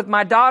conversation with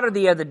my daughter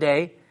the other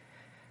day,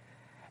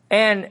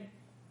 and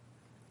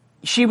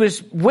she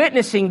was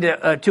witnessing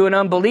to an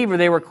unbeliever.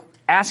 They were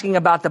asking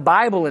about the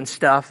Bible and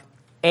stuff.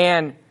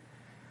 And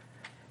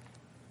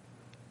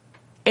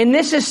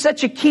this is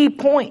such a key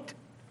point.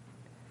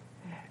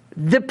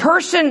 The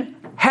person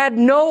had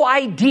no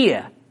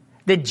idea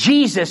that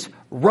Jesus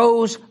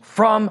rose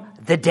from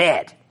the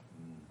dead.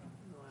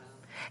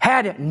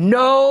 Had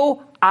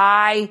no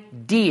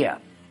idea.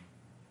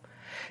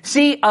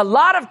 See, a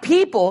lot of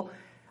people,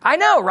 I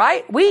know,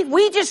 right?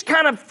 We just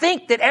kind of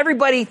think that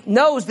everybody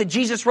knows that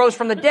Jesus rose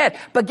from the dead.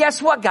 But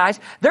guess what, guys?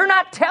 They're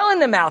not telling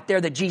them out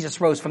there that Jesus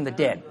rose from the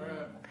dead.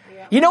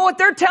 You know what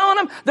they're telling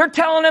them? They're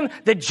telling them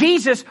that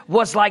Jesus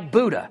was like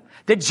Buddha.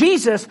 That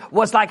Jesus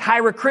was like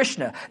Hare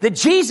Krishna. That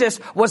Jesus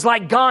was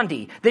like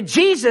Gandhi. That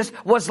Jesus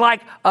was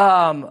like,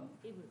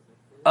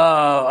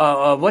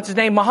 what's his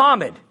name?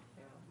 Muhammad.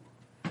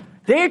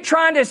 They're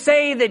trying to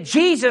say that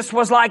Jesus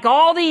was like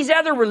all these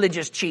other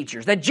religious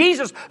teachers. That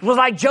Jesus was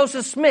like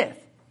Joseph Smith.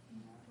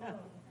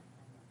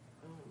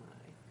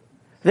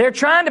 They're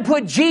trying to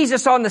put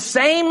Jesus on the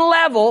same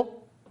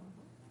level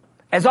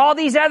as all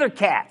these other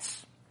cats.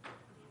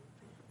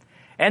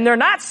 And they're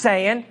not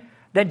saying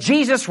that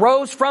Jesus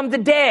rose from the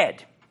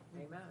dead.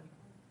 Amen.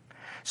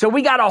 So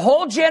we got a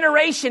whole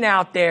generation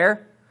out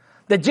there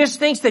that just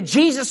thinks that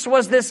Jesus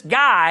was this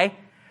guy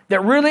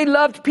that really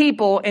loved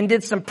people and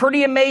did some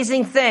pretty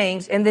amazing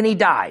things, and then he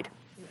died.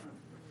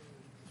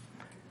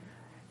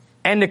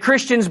 And the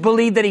Christians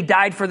believe that he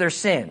died for their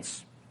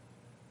sins.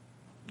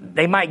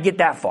 They might get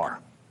that far.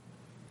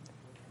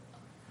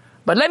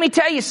 But let me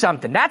tell you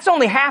something. That's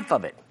only half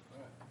of it.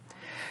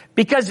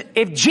 Because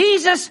if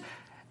Jesus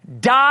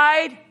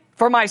died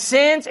for my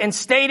sins and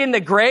stayed in the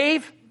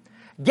grave,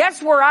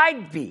 guess where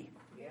I'd be?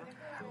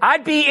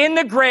 I'd be in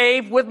the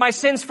grave with my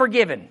sins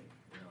forgiven.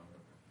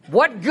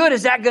 What good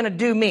is that going to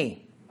do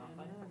me?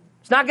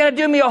 It's not going to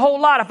do me a whole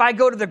lot if I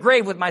go to the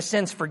grave with my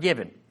sins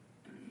forgiven.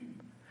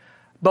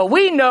 But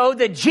we know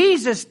that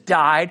Jesus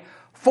died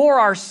for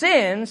our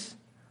sins.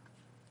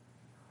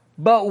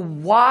 But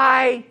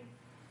why,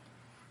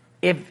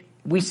 if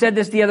we said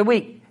this the other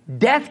week,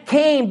 death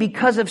came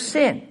because of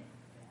sin.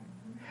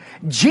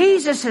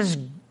 Jesus'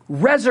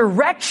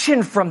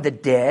 resurrection from the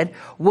dead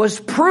was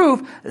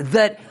proof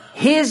that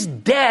his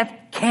death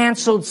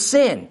canceled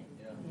sin.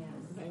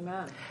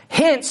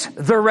 Hence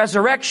the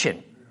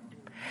resurrection.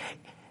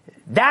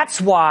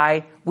 That's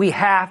why we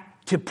have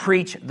to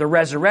preach the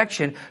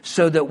resurrection,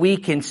 so that we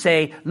can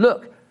say,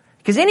 look,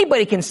 because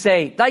anybody can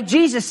say, like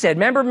Jesus said,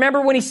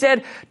 remember when he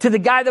said to the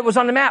guy that was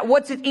on the mat,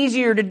 what's it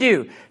easier to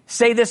do?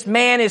 Say this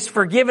man is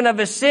forgiven of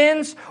his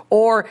sins,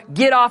 or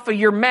get off of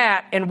your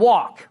mat and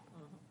walk.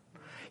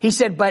 He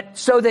said, but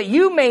so that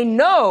you may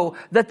know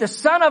that the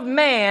Son of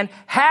Man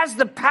has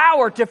the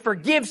power to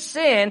forgive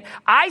sin,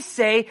 I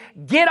say,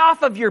 get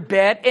off of your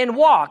bed and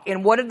walk.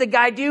 And what did the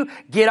guy do?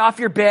 Get off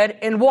your bed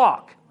and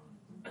walk.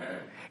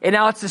 And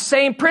now it's the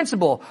same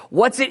principle.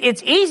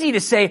 It's easy to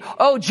say,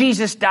 oh,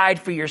 Jesus died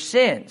for your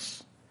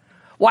sins.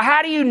 Well,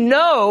 how do you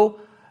know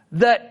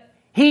that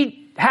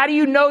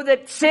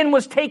sin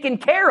was taken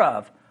care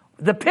of?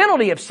 The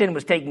penalty of sin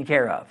was taken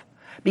care of.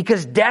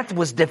 Because death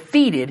was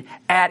defeated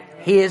at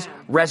his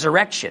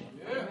resurrection.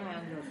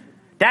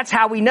 That's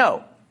how we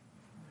know.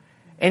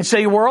 And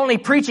so we're only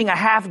preaching a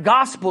half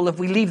gospel if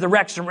we leave the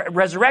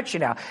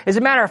resurrection out. As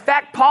a matter of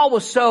fact, Paul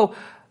was so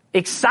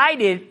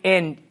excited,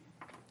 and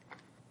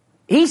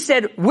he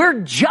said,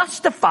 we're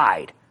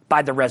justified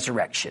by the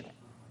resurrection.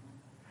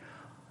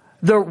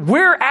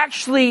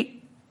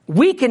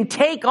 We can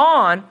take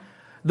on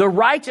the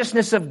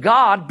righteousness of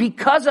God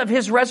because of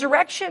his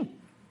resurrection.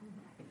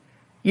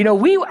 You know,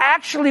 we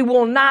actually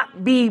will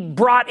not be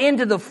brought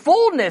into the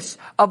fullness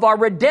of our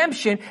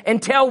redemption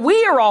until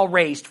we are all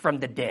raised from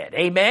the dead.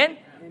 Amen?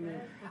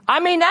 Amen. I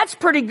mean, that's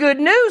pretty good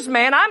news,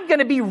 man. I'm going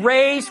to be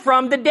raised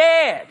from the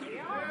dead.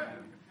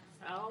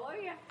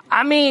 Hallelujah.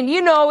 I mean,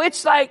 you know,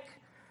 it's like,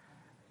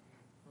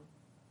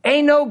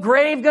 ain't no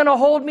grave going to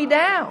hold me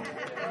down.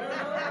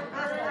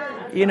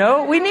 You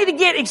know, we need to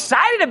get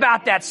excited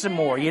about that some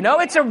more. You know,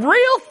 it's a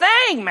real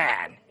thing,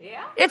 man.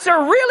 It's a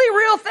really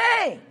real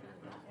thing.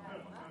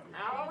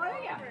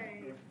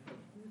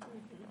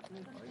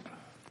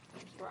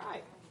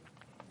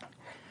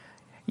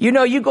 You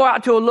know, you go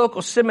out to a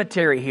local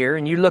cemetery here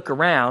and you look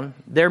around,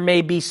 there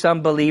may be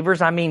some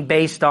believers, I mean,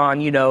 based on,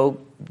 you know,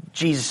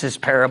 Jesus'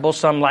 parable.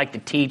 Some like to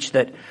teach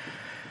that,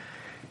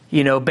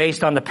 you know,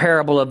 based on the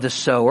parable of the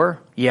sower,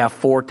 you have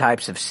 4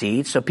 types of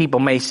seeds. So people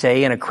may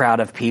say in a crowd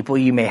of people,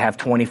 you may have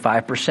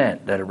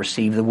 25% that have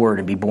received the word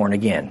and be born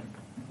again.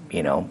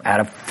 You know, out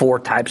of 4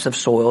 types of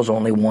soils,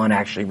 only 1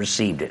 actually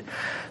received it.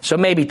 So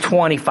maybe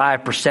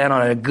 25%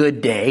 on a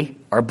good day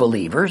are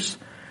believers.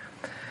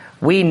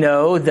 We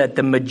know that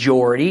the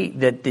majority,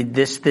 that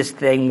this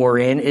thing we're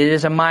in, it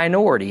is a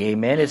minority.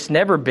 Amen. It's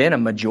never been a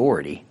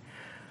majority.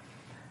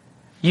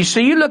 So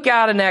you look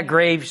out in that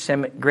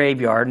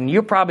graveyard, and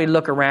you'll probably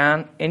look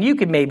around, and you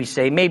could maybe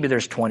say maybe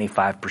there's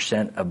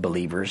 25% of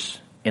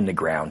believers in the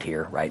ground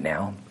here right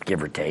now,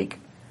 give or take.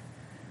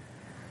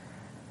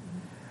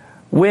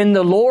 When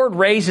the Lord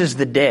raises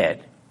the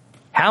dead,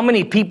 how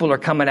many people are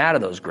coming out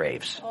of those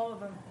graves? All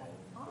of them.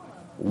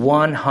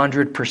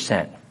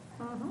 100%.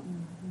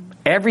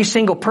 Every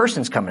single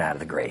person's coming out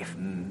of the grave.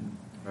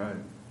 Right.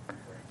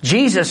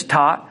 Jesus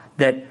taught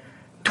that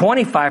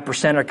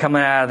 25% are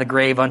coming out of the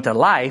grave unto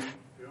life,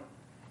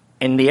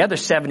 and the other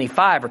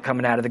 75 are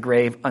coming out of the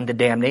grave unto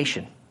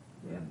damnation.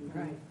 Yeah.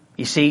 Right.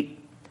 You see,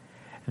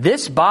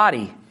 this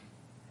body,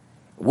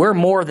 we're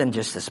more than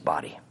just this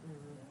body.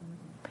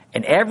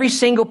 And every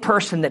single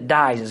person that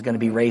dies is going to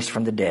be raised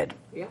from the dead.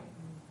 Yeah.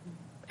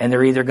 And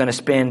they're either going to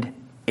spend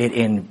it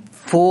in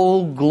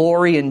full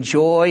glory and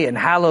joy and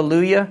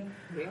hallelujah,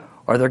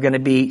 or they're going to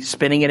be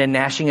spending it in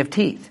gnashing of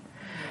teeth.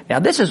 Now,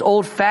 this is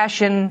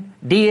old-fashioned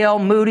D.L.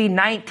 Moody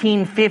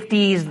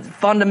 1950s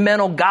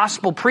fundamental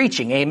gospel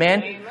preaching.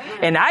 Amen? Amen.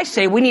 And I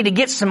say we need to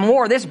get some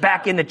more of this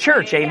back in the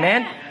church.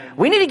 Amen?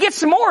 We need to get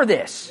some more of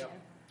this.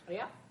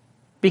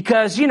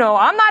 Because, you know,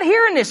 I'm not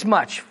hearing this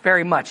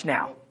very much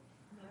now.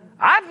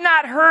 I've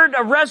not heard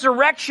a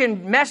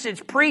resurrection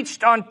message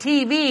preached on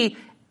TV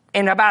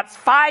in about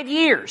 5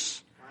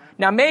 years.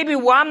 Now, maybe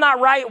I'm not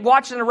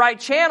watching the right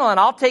channel, and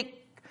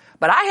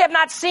but I have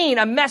not seen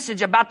a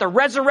message about the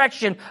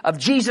resurrection of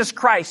Jesus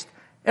Christ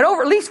in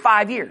over at least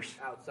 5 years.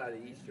 Outside of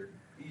Easter.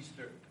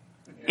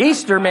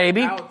 Easter,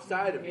 maybe.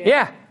 Outside of it.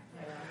 Yeah.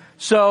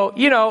 So,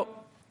 you know,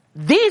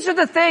 these are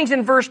the things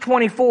in verse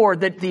 24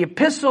 that the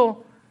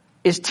epistle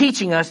is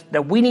teaching us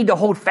that we need to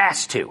hold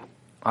fast to.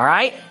 All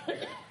right?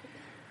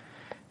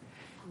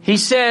 He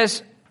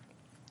says,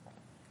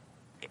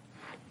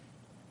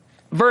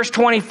 verse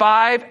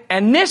 25,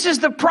 and this is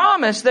the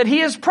promise that he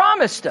has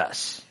promised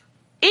us.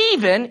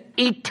 Even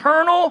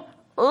eternal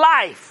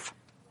life.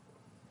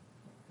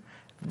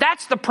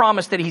 That's the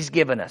promise that he's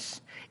given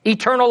us.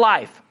 Eternal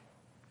life.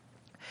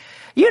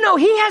 You know,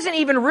 he hasn't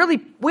even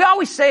we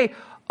always say,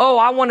 oh,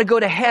 I want to go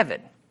to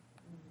heaven.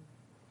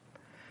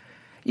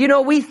 You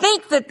know, we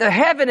think that the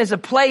heaven is a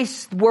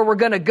place where we're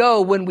going to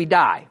go when we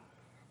die.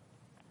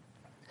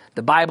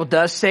 The Bible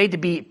does say to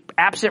be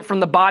absent from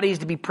the body is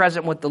to be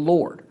present with the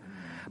Lord.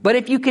 But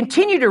if you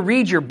continue to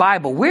read your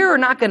Bible, we're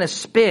not going to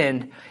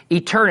spend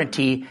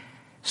eternity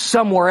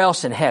somewhere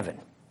else in heaven.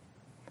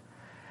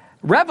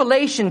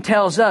 Revelation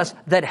tells us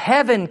that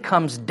heaven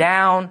comes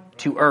down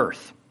to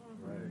earth.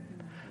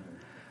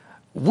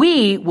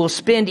 We will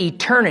spend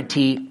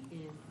eternity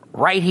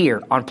right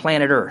here on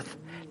planet Earth.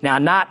 Now,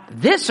 not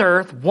this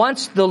earth.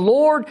 Once the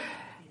Lord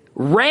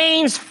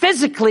reigns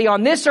physically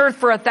on this earth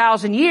for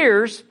 1,000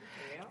 years,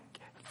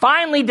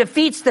 finally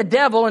defeats the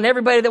devil and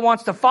everybody that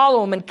wants to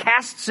follow him and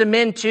casts him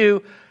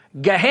into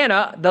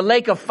Gehenna, the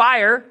lake of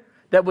fire,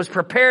 that was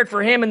prepared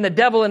for him and the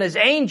devil and his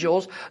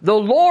angels, the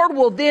Lord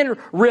will then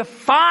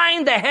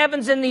refine the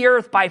heavens and the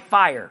earth by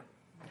fire.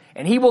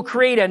 And he will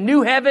create a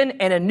new heaven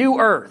and a new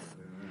earth.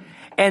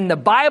 And the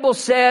Bible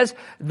says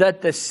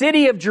that the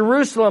city of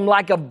Jerusalem,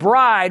 like a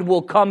bride,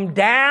 will come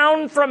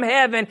down from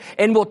heaven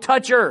and will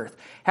touch earth.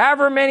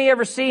 However many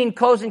ever seen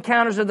Close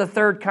Encounters of the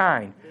Third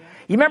Kind?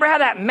 You remember how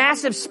that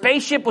massive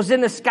spaceship was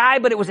in the sky,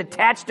 but it was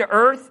attached to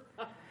earth?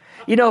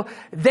 You know,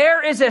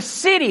 there is a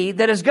city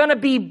that is going to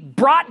be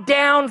brought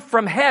down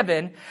from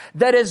heaven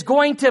that is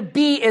going to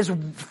be as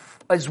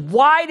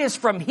wide as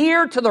from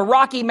here to the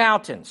Rocky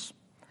Mountains.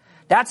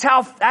 That's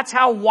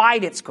how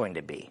wide it's going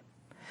to be.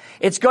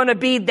 It's going to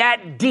be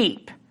that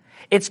deep.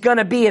 It's going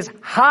to be as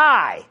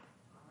high.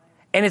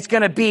 And it's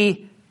going to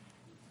be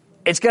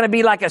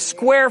like a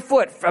square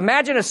foot.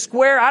 Imagine a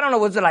square, I don't know,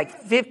 was it like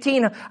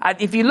 15?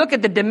 If you look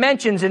at the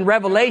dimensions in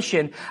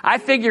Revelation, I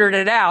figured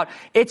it out.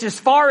 It's as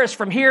far as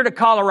from here to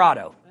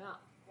Colorado.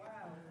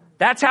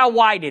 That's how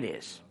wide it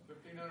is.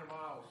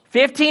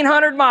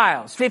 1,500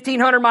 miles.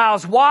 1,500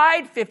 miles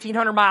wide,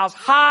 1,500 miles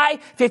high,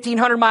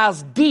 1,500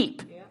 miles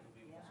deep.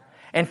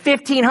 And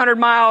 1,500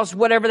 miles,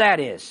 whatever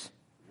that is.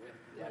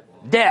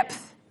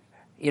 Depth.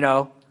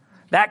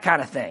 That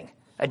kind of thing.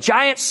 A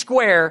giant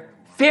square,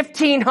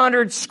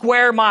 1,500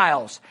 square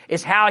miles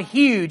is how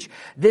huge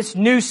this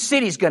new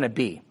city's going to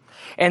be.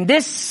 And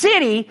this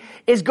city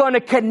is going to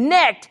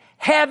connect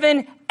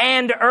heaven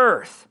and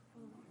earth.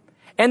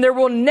 And there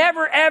will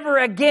never, ever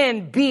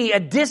again be a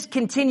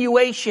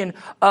discontinuation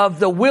of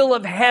the will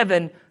of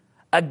heaven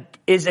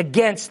is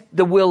against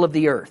the will of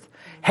the earth.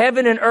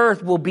 Heaven and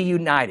earth will be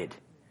united.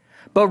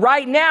 But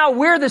right now,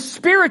 we're the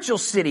spiritual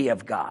city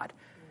of God.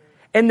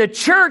 And the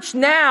church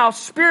now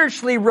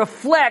spiritually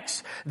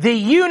reflects the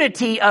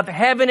unity of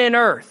heaven and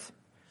earth.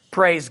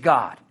 Praise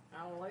God.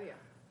 Hallelujah.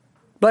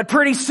 But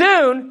pretty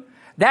soon,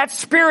 that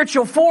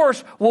spiritual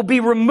force will be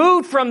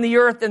removed from the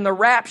earth in the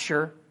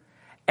rapture.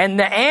 And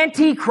the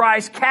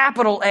Antichrist,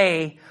 capital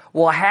A,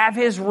 will have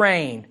his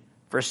reign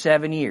for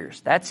 7 years.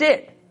 That's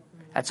it.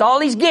 That's all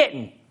he's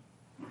getting.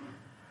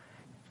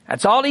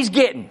 That's all he's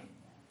getting.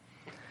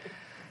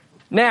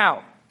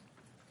 Now,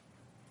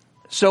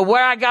 so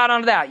where I got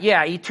onto that,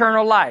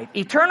 eternal life.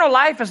 Eternal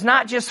life is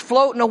not just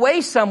floating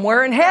away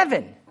somewhere in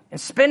heaven and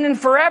spending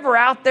forever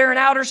out there in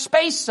outer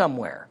space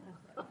somewhere.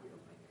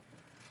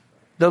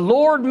 The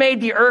Lord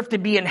made the earth to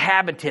be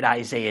inhabited,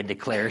 Isaiah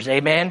declares.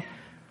 Amen.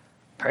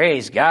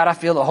 Praise God, I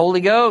feel the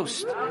Holy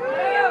Ghost.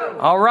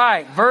 All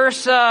right,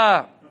 verse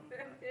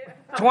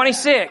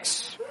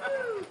 26.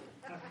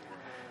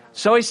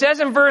 So he says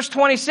in verse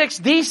 26,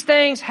 these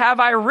things have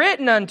I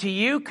written unto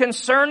you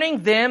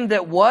concerning them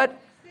that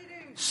what?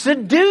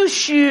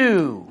 Seduce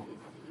you.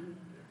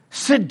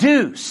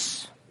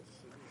 Seduce.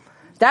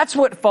 That's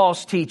what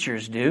false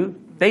teachers do.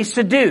 They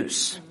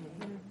seduce.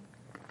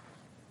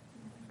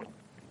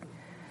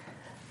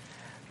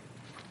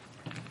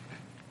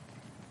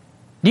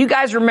 Do you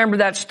guys remember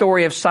that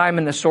story of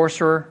Simon the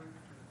sorcerer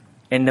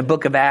in the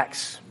book of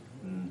Acts?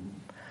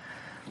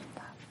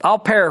 I'll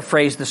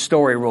paraphrase the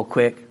story real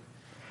quick.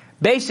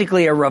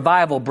 Basically, a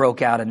revival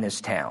broke out in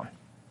this town.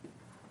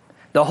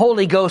 The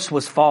Holy Ghost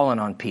was falling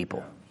on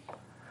people.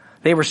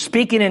 They were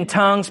speaking in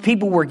tongues.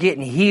 People were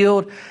getting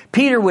healed.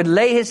 Peter would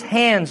lay his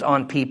hands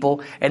on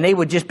people and they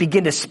would just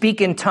begin to speak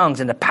in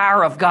tongues and the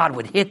power of God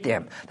would hit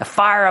them. The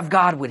fire of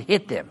God would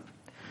hit them.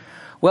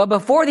 Well,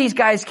 before these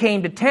guys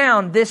came to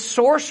town, this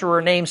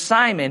sorcerer named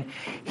Simon,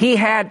 he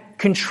had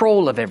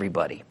control of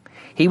everybody.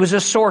 He was a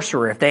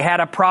sorcerer. If they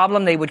had a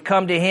problem, they would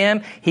come to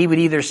him. He would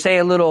either say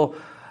a little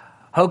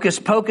hocus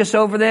pocus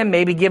over them,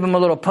 maybe give them a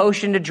little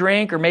potion to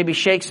drink, or maybe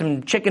shake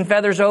some chicken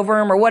feathers over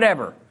them or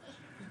whatever.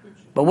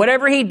 But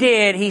whatever he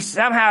did, he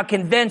somehow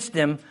convinced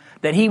them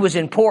that he was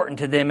important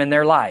to them in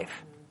their life.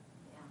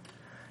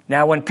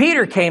 Now, when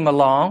Peter came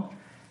along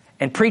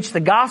and preached the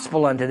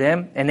gospel unto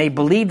them, and they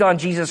believed on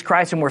Jesus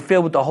Christ and were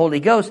filled with the Holy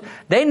Ghost,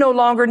 they no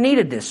longer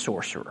needed this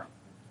sorcerer.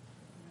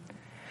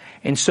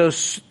 And so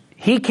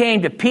he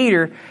came to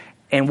Peter,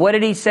 and what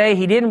did he say?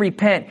 He didn't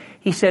repent.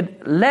 He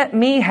said, let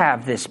me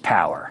have this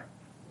power.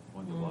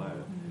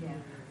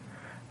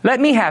 Let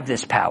me have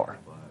this power.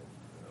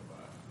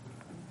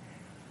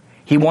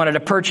 He wanted to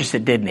purchase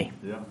it, didn't he?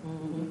 Yeah.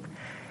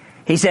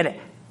 He said,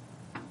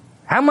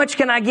 how much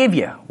can I give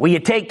you? Will you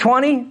take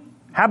 20?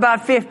 How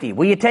about 50?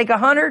 Will you take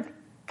 100?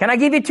 Can I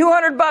give you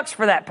 $200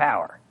 for that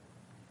power?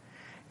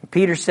 And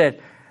Peter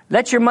said,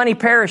 let your money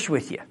perish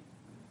with you.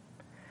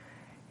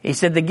 He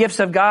said, the gifts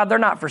of God, they're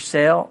not for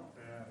sale.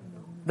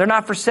 They're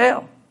not for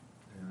sale.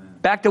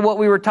 Back to what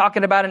we were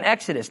talking about in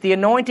Exodus. The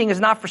anointing is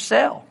not for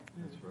sale.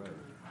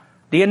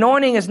 The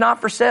anointing is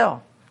not for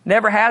sale.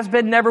 Never has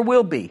been, never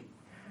will be.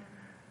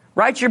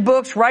 Write your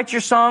books, write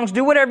your songs,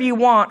 do whatever you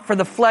want for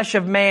the flesh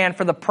of man,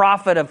 for the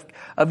profit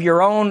of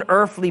your own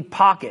earthly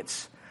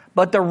pockets.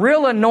 But the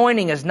real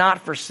anointing is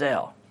not for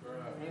sale.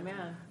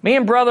 Amen. Me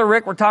and Brother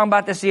Rick were talking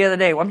about this the other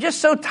day. I'm just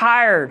so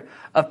tired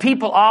of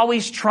people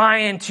always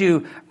trying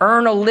to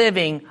earn a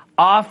living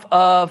off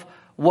of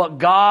what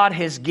God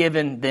has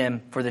given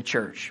them for the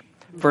church,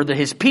 for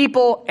His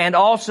people, and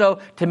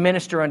also to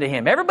minister unto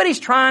Him. Everybody's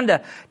trying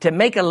to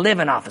make a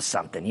living off of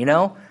something, you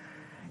know.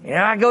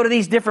 I go to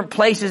these different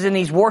places and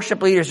these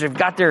worship leaders have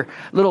got their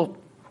little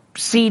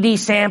CD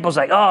samples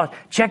like, oh,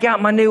 check out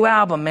my new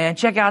album, man.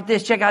 Check out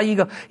this, check out, you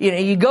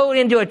go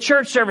into a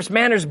church service,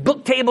 man, there's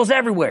book tables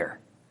everywhere.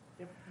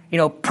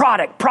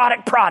 Product.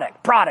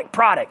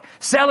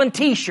 Selling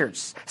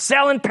t-shirts,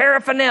 selling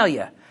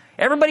paraphernalia.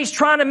 Everybody's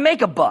trying to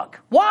make a buck.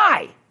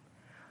 Why?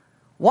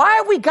 Why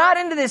have we got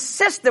into this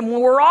system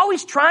when we're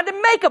always trying to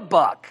make a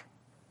buck?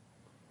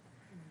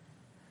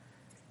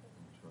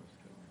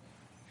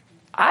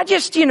 I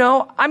just,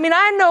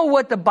 I know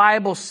what the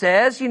Bible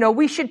says.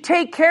 We should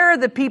take care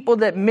of the people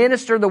that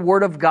minister the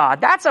Word of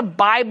God. That's a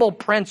Bible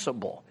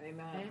principle.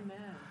 Amen.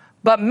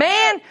 But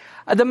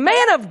the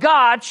man of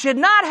God should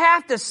not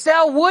have to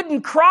sell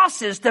wooden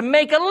crosses to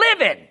make a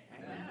living.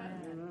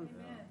 Amen.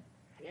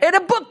 At a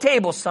book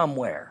table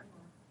somewhere.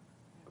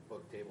 A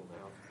book table in the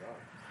house of God.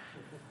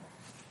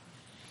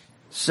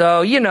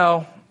 So,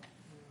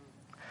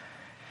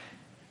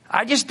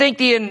 I just think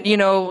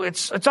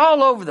it's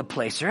all over the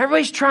place.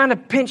 Everybody's trying to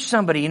pinch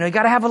somebody. You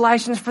got to have a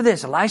license for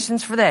this, a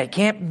license for that.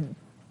 Can't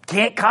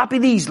copy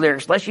these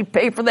lyrics unless you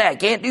pay for that.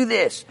 Can't do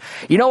this.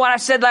 You know what I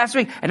said last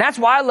week? And that's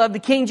why I love the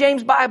King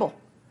James Bible.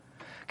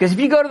 Because if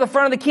you go to the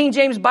front of the King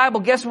James Bible,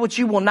 guess what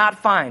you will not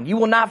find? You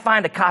will not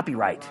find a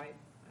copyright.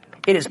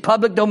 It is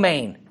public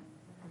domain.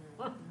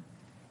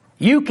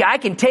 I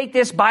can take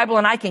this Bible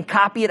and I can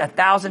copy it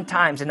 1,000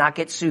 times and not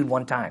get sued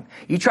one time.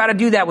 You try to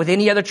do that with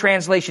any other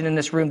translation in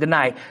this room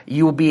tonight,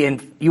 that'll be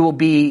an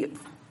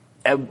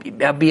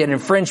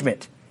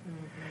infringement.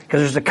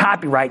 Because there's a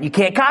copyright and you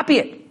can't copy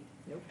it.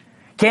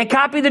 Can't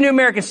copy the New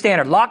American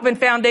Standard. Lockman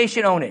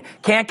Foundation own it.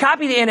 Can't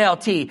copy the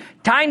NLT.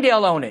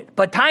 Tyndale own it.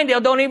 But Tyndale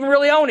don't even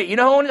really own it. You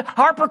know who owns it?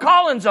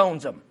 HarperCollins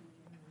owns them.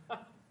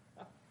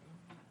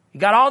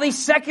 You got all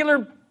these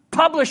secular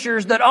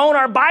publishers that own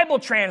our Bible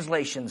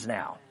translations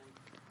now.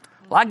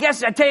 Well, I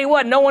guess I tell you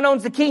what, no one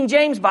owns the King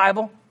James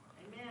Bible.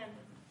 Amen.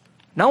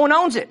 No one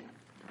owns it.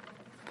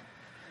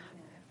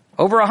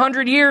 Over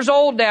 100 years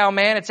old now,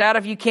 man. It's out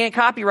of, you can't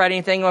copyright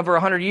anything over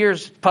 100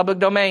 years. Public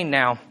domain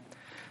now.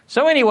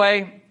 So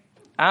anyway,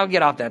 I'll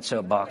get off that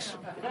soapbox.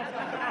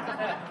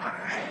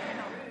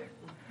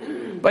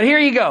 But here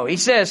you go. He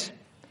says,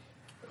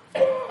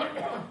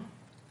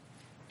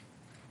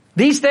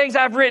 these things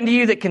I've written to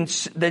you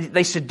that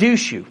they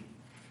seduce you.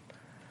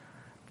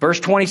 Verse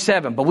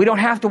 27, but we don't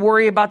have to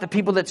worry about the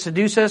people that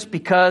seduce us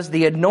because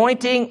the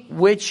anointing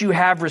which you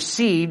have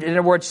received, in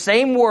other words,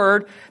 same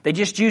word, they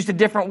just used a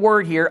different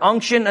word here,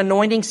 unction,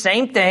 anointing,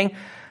 same thing.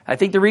 I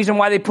think the reason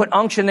why they put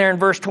unction there in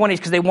verse 20 is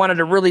because they wanted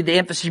to really, the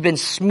emphasis has been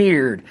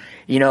smeared,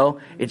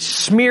 it's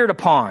smeared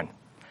upon.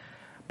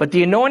 But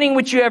the anointing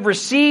which you have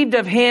received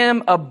of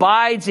him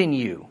abides in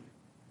you,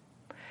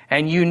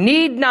 and you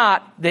need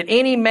not that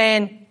any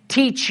man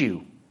teach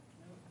you.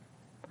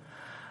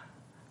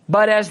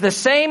 But as the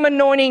same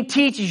anointing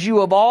teaches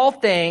you of all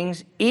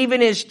things,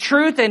 even is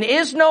truth and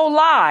is no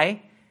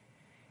lie,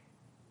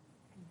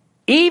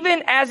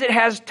 even as it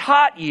has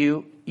taught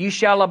you, you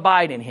shall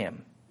abide in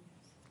him.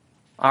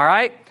 All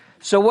right?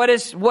 So what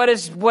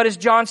is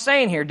John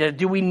saying here?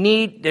 Do we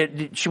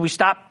need,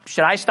 should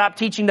I stop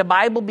teaching the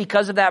Bible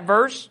because of that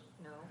verse?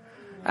 No.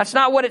 That's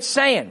not what it's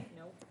saying.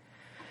 No.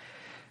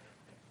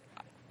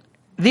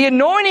 The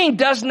anointing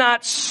does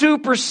not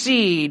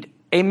supersede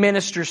a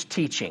minister's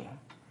teaching.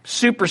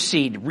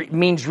 Supersede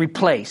means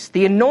replace.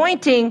 The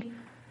anointing,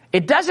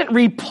 it doesn't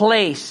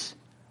replace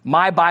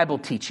my Bible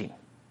teaching.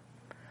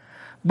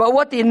 But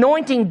what the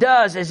anointing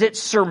does is it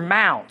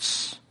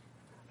surmounts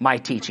my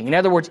teaching. In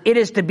other words, it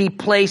is to be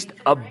placed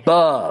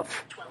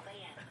above.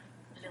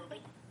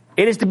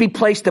 It is to be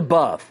placed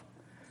above.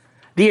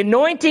 The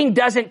anointing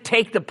doesn't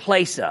take the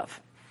place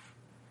of.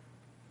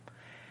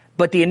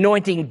 But the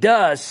anointing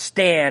does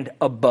stand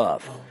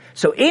above.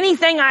 So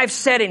anything I've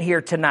said in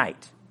here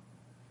tonight,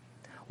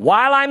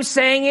 while I'm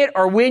saying it,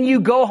 or when you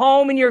go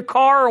home in your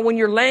car, or when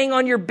you're laying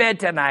on your bed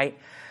tonight,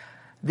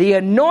 the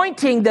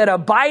anointing that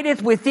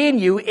abideth within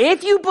you,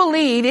 if you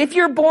believe, if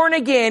you're born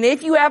again,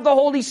 if you have the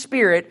Holy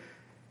Spirit,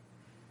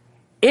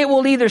 it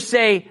will either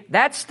say,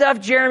 that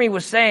stuff Jeremy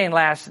was saying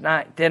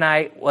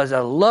tonight was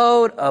a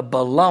load of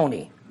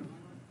baloney.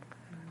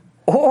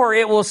 Or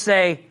it will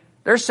say,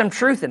 there's some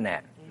truth in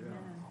that.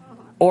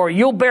 Or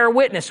you'll bear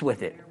witness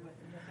with it.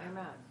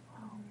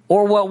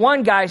 Or what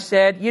one guy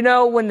said,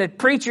 when the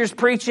preacher's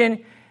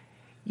preaching,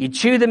 you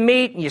chew the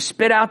meat and you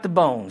spit out the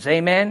bones.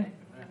 Amen?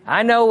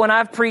 I know when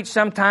I've preached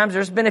sometimes,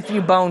 there's been a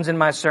few bones in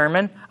my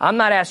sermon. I'm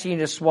not asking you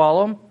to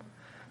swallow them.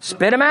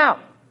 Spit them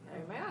out.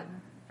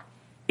 Amen.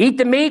 Eat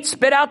the meat,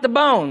 spit out the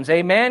bones.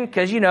 Amen?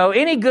 Because,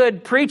 any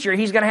good preacher,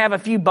 he's going to have a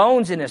few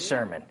bones in his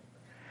sermon.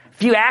 A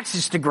few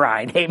axes to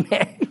grind.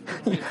 Amen?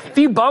 A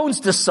few bones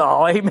to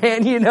saw.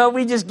 Amen?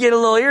 We just get a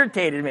little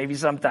irritated maybe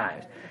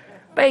sometimes.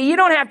 But you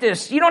don't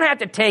have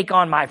to take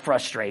on my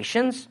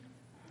frustrations.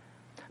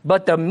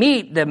 But the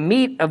meat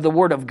of the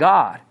Word of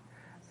God,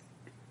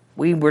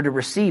 we were to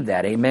receive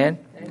that. Amen?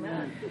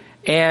 Amen.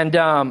 And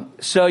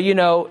so,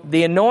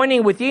 the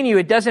anointing within you,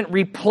 it doesn't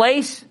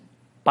replace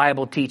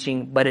Bible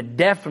teaching, but it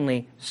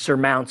definitely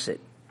surmounts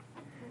it.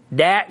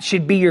 That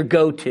should be your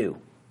go-to.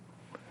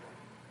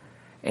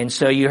 And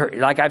so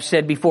like I've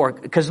said before,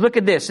 because look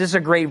at this. This is a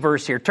great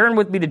verse here. Turn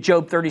with me to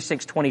Job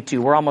 36:22.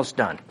 We're almost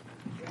done.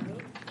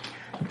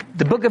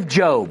 The book of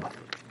Job.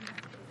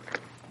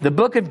 The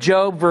book of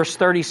Job, verse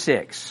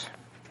 36.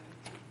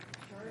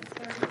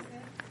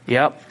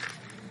 Yep.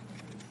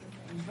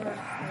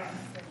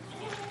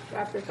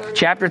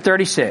 Chapter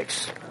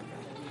 36.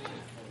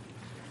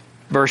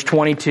 Verse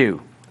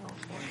 22.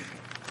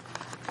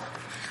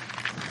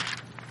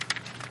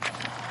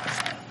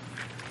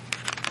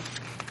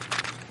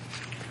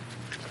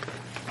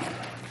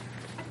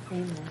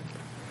 Amen.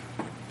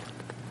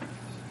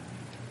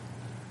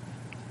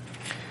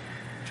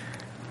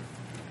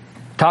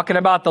 Talking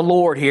about the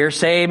Lord here.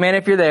 Say amen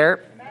if you're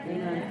there.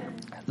 Amen.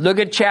 Look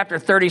at chapter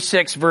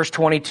 36, verse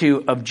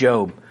 22 of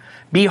Job.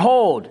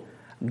 Behold,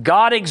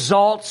 God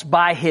exalts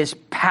by his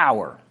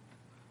power.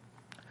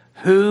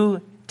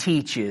 Who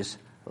teaches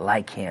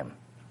like him?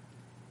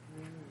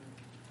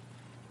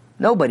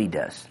 Nobody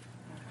does.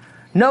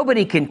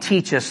 Nobody can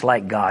teach us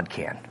like God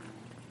can.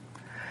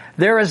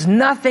 There is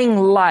nothing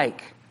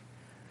like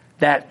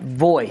that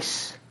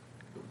voice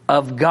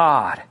of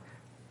God,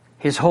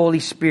 his Holy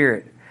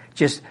Spirit,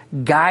 just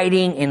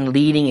guiding and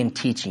leading and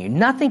teaching you.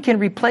 Nothing can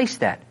replace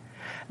that.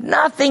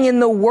 Nothing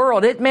in the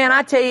world.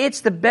 I tell you,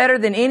 it's better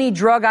than any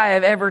drug I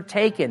have ever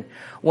taken.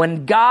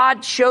 When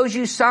God shows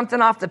you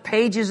something off the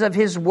pages of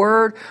his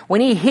word,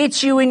 when he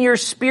hits you in your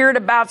spirit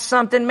about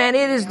something, man,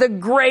 it is the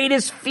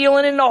greatest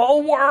feeling in the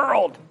whole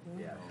world.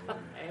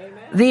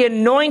 The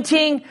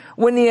anointing,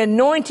 when the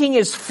anointing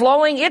is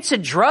flowing, it's a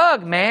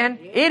drug, man.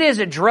 It is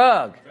a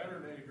drug.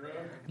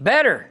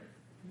 Better.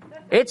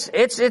 It's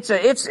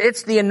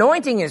the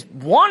anointing is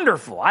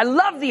wonderful. I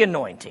love the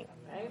anointing.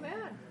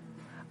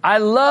 I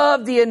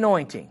love the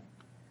anointing.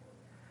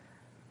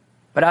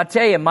 But I'll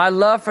tell you, my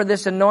love for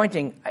this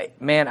anointing,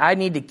 man, I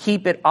need to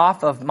keep it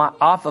off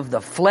of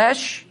the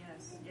flesh.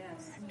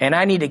 And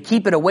I need to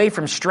keep it away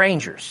from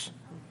strangers.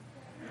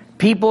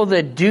 People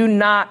that do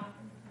not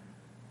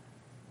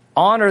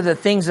honor the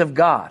things of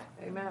God.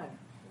 Amen.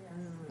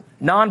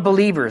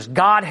 Non-believers,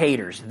 God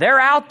haters. They're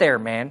out there,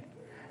 man.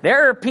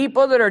 There are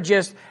people that are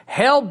just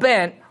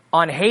hell-bent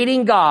on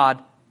hating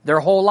God their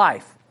whole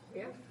life.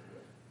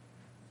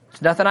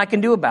 There's nothing I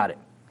can do about it.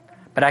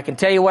 But I can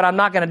tell you what I'm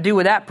not going to do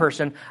with that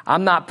person.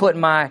 I'm not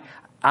putting my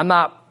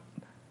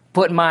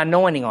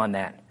anointing on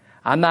that.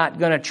 I'm not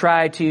going to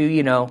try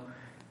to,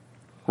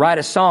 write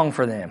a song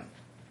for them.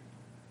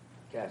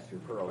 Cast your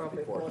pearls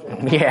before.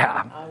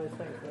 Yeah.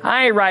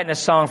 I ain't writing a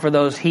song for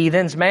those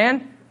heathens,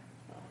 man.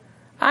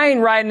 I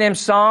ain't writing them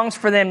songs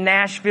for them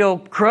Nashville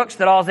crooks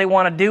that all they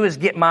want to do is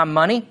get my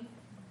money.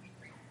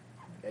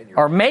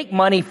 Or make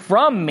money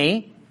from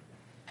me.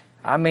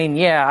 Don't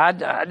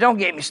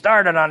get me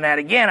started on that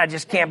again. I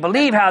just can't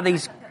believe how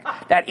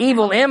that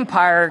evil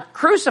empire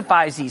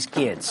crucifies these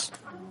kids.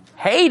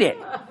 Hate it.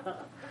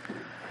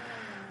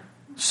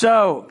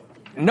 So,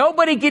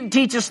 nobody can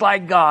teach us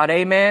like God,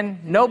 amen?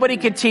 Nobody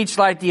can teach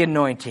like the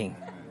anointing.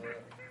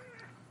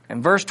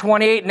 And verse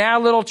 28, now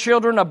little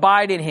children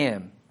abide in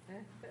him,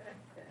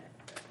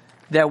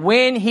 that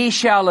when he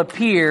shall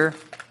appear,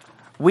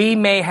 we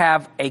may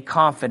have a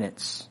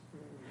confidence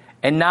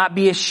and not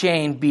be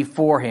ashamed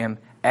before him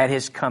at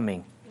his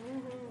coming.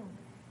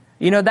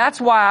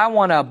 That's why I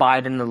want to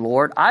abide in the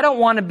Lord. I don't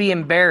want to be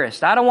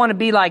embarrassed. I don't want to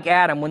be like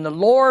Adam. When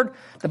the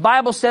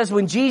Bible says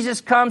when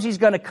Jesus comes, he's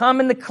going to come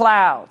in the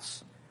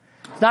clouds.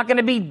 It's not going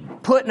to be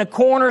put in a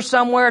corner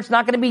somewhere. It's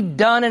not going to be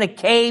done in a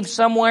cave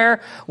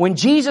somewhere. When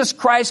Jesus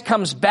Christ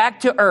comes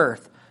back to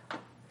earth,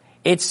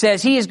 it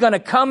says he is going to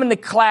come in the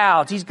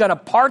clouds. He's going to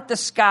part the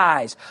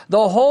skies.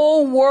 The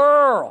whole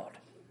world.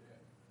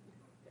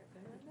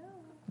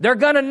 They're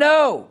going to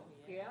know.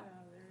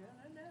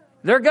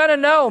 They're going to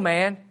know,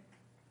 man.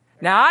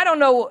 Now, I don't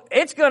know.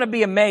 It's going to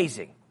be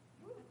amazing.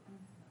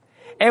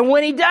 And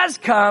when he does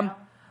come,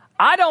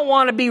 I don't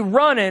want to be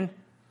running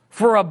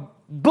for a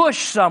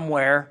bush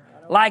somewhere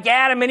like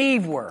Adam and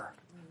Eve were.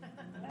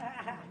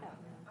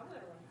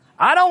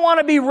 I don't want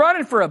to be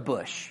running for a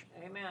bush.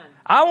 Amen.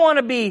 I want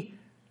to be,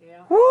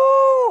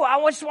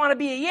 I just want to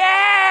be,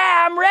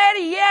 I'm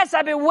ready. Yes,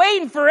 I've been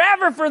waiting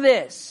forever for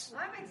this.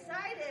 I'm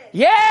excited.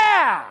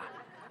 Yeah.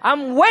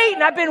 I'm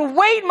waiting. I've been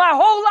waiting my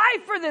whole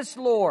life for this,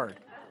 Lord.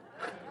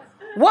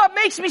 What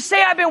makes me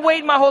say I've been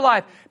waiting my whole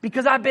life?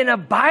 Because I've been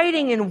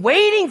abiding and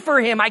waiting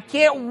for him. I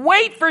can't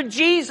wait for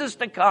Jesus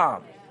to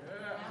come.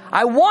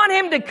 I want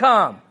him to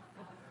come.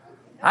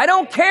 I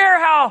don't care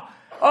how,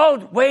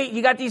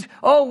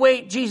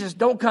 Jesus,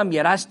 don't come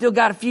yet. I still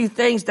got a few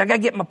things. I got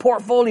to get my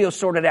portfolio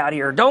sorted out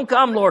here. Don't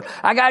come, Lord.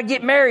 I got to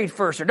get married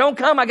first. Or don't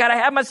come, I got to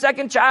have my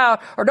second child.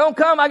 Or don't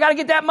come, I got to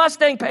get that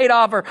Mustang paid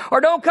off.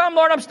 Or don't come,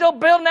 Lord, I'm still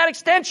building that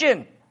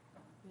extension.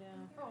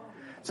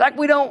 It's like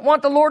we don't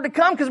want the Lord to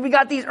come because we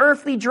got these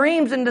earthly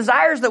dreams and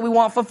desires that we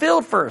want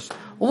fulfilled first.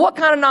 Well, what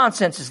kind of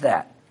nonsense is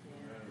that?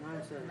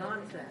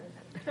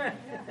 Nonsense.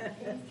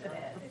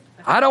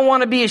 I don't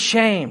want to be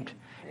ashamed.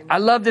 I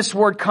love this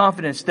word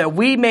confidence, that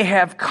we may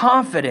have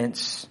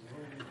confidence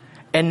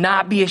and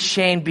not be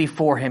ashamed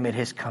before him at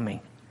his coming.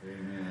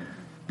 Amen.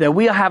 That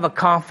we'll have a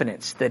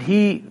confidence that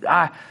he's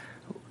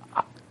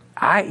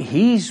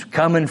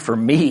coming for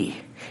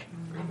me.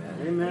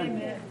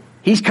 Amen.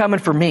 He's coming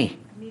for me.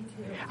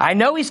 I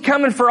know he's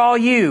coming for all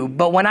you,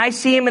 but when I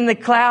see him in the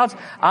clouds,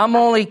 I'm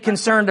only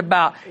concerned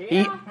about,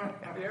 here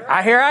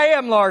I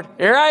am, Lord.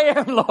 Here I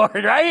am,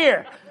 Lord. Right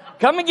here.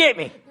 Come and get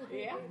me.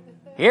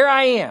 Here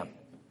I am.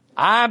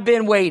 I've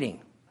been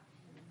waiting.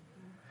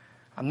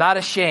 I'm not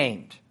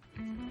ashamed.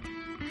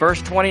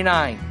 Verse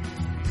 29.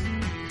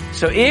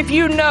 So if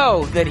you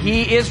know that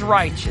he is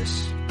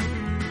righteous,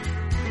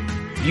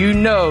 you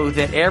know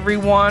that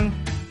everyone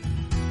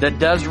that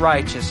does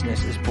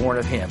righteousness is born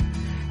of him.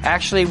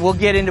 Actually, we'll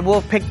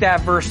pick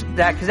that verse,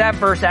 because that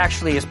verse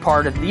actually is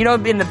part of,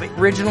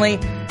 originally,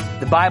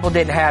 the Bible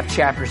didn't have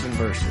chapters and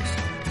verses.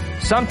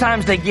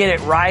 Sometimes they get it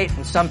right,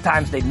 and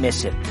sometimes they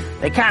miss it.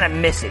 They kind of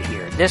miss it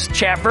here.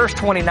 Verse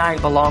 29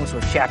 belongs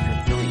with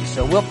chapter 3.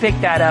 So we'll pick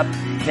that up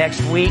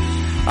next week.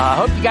 I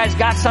hope you guys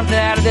got something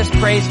out of this.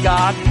 Praise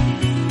God.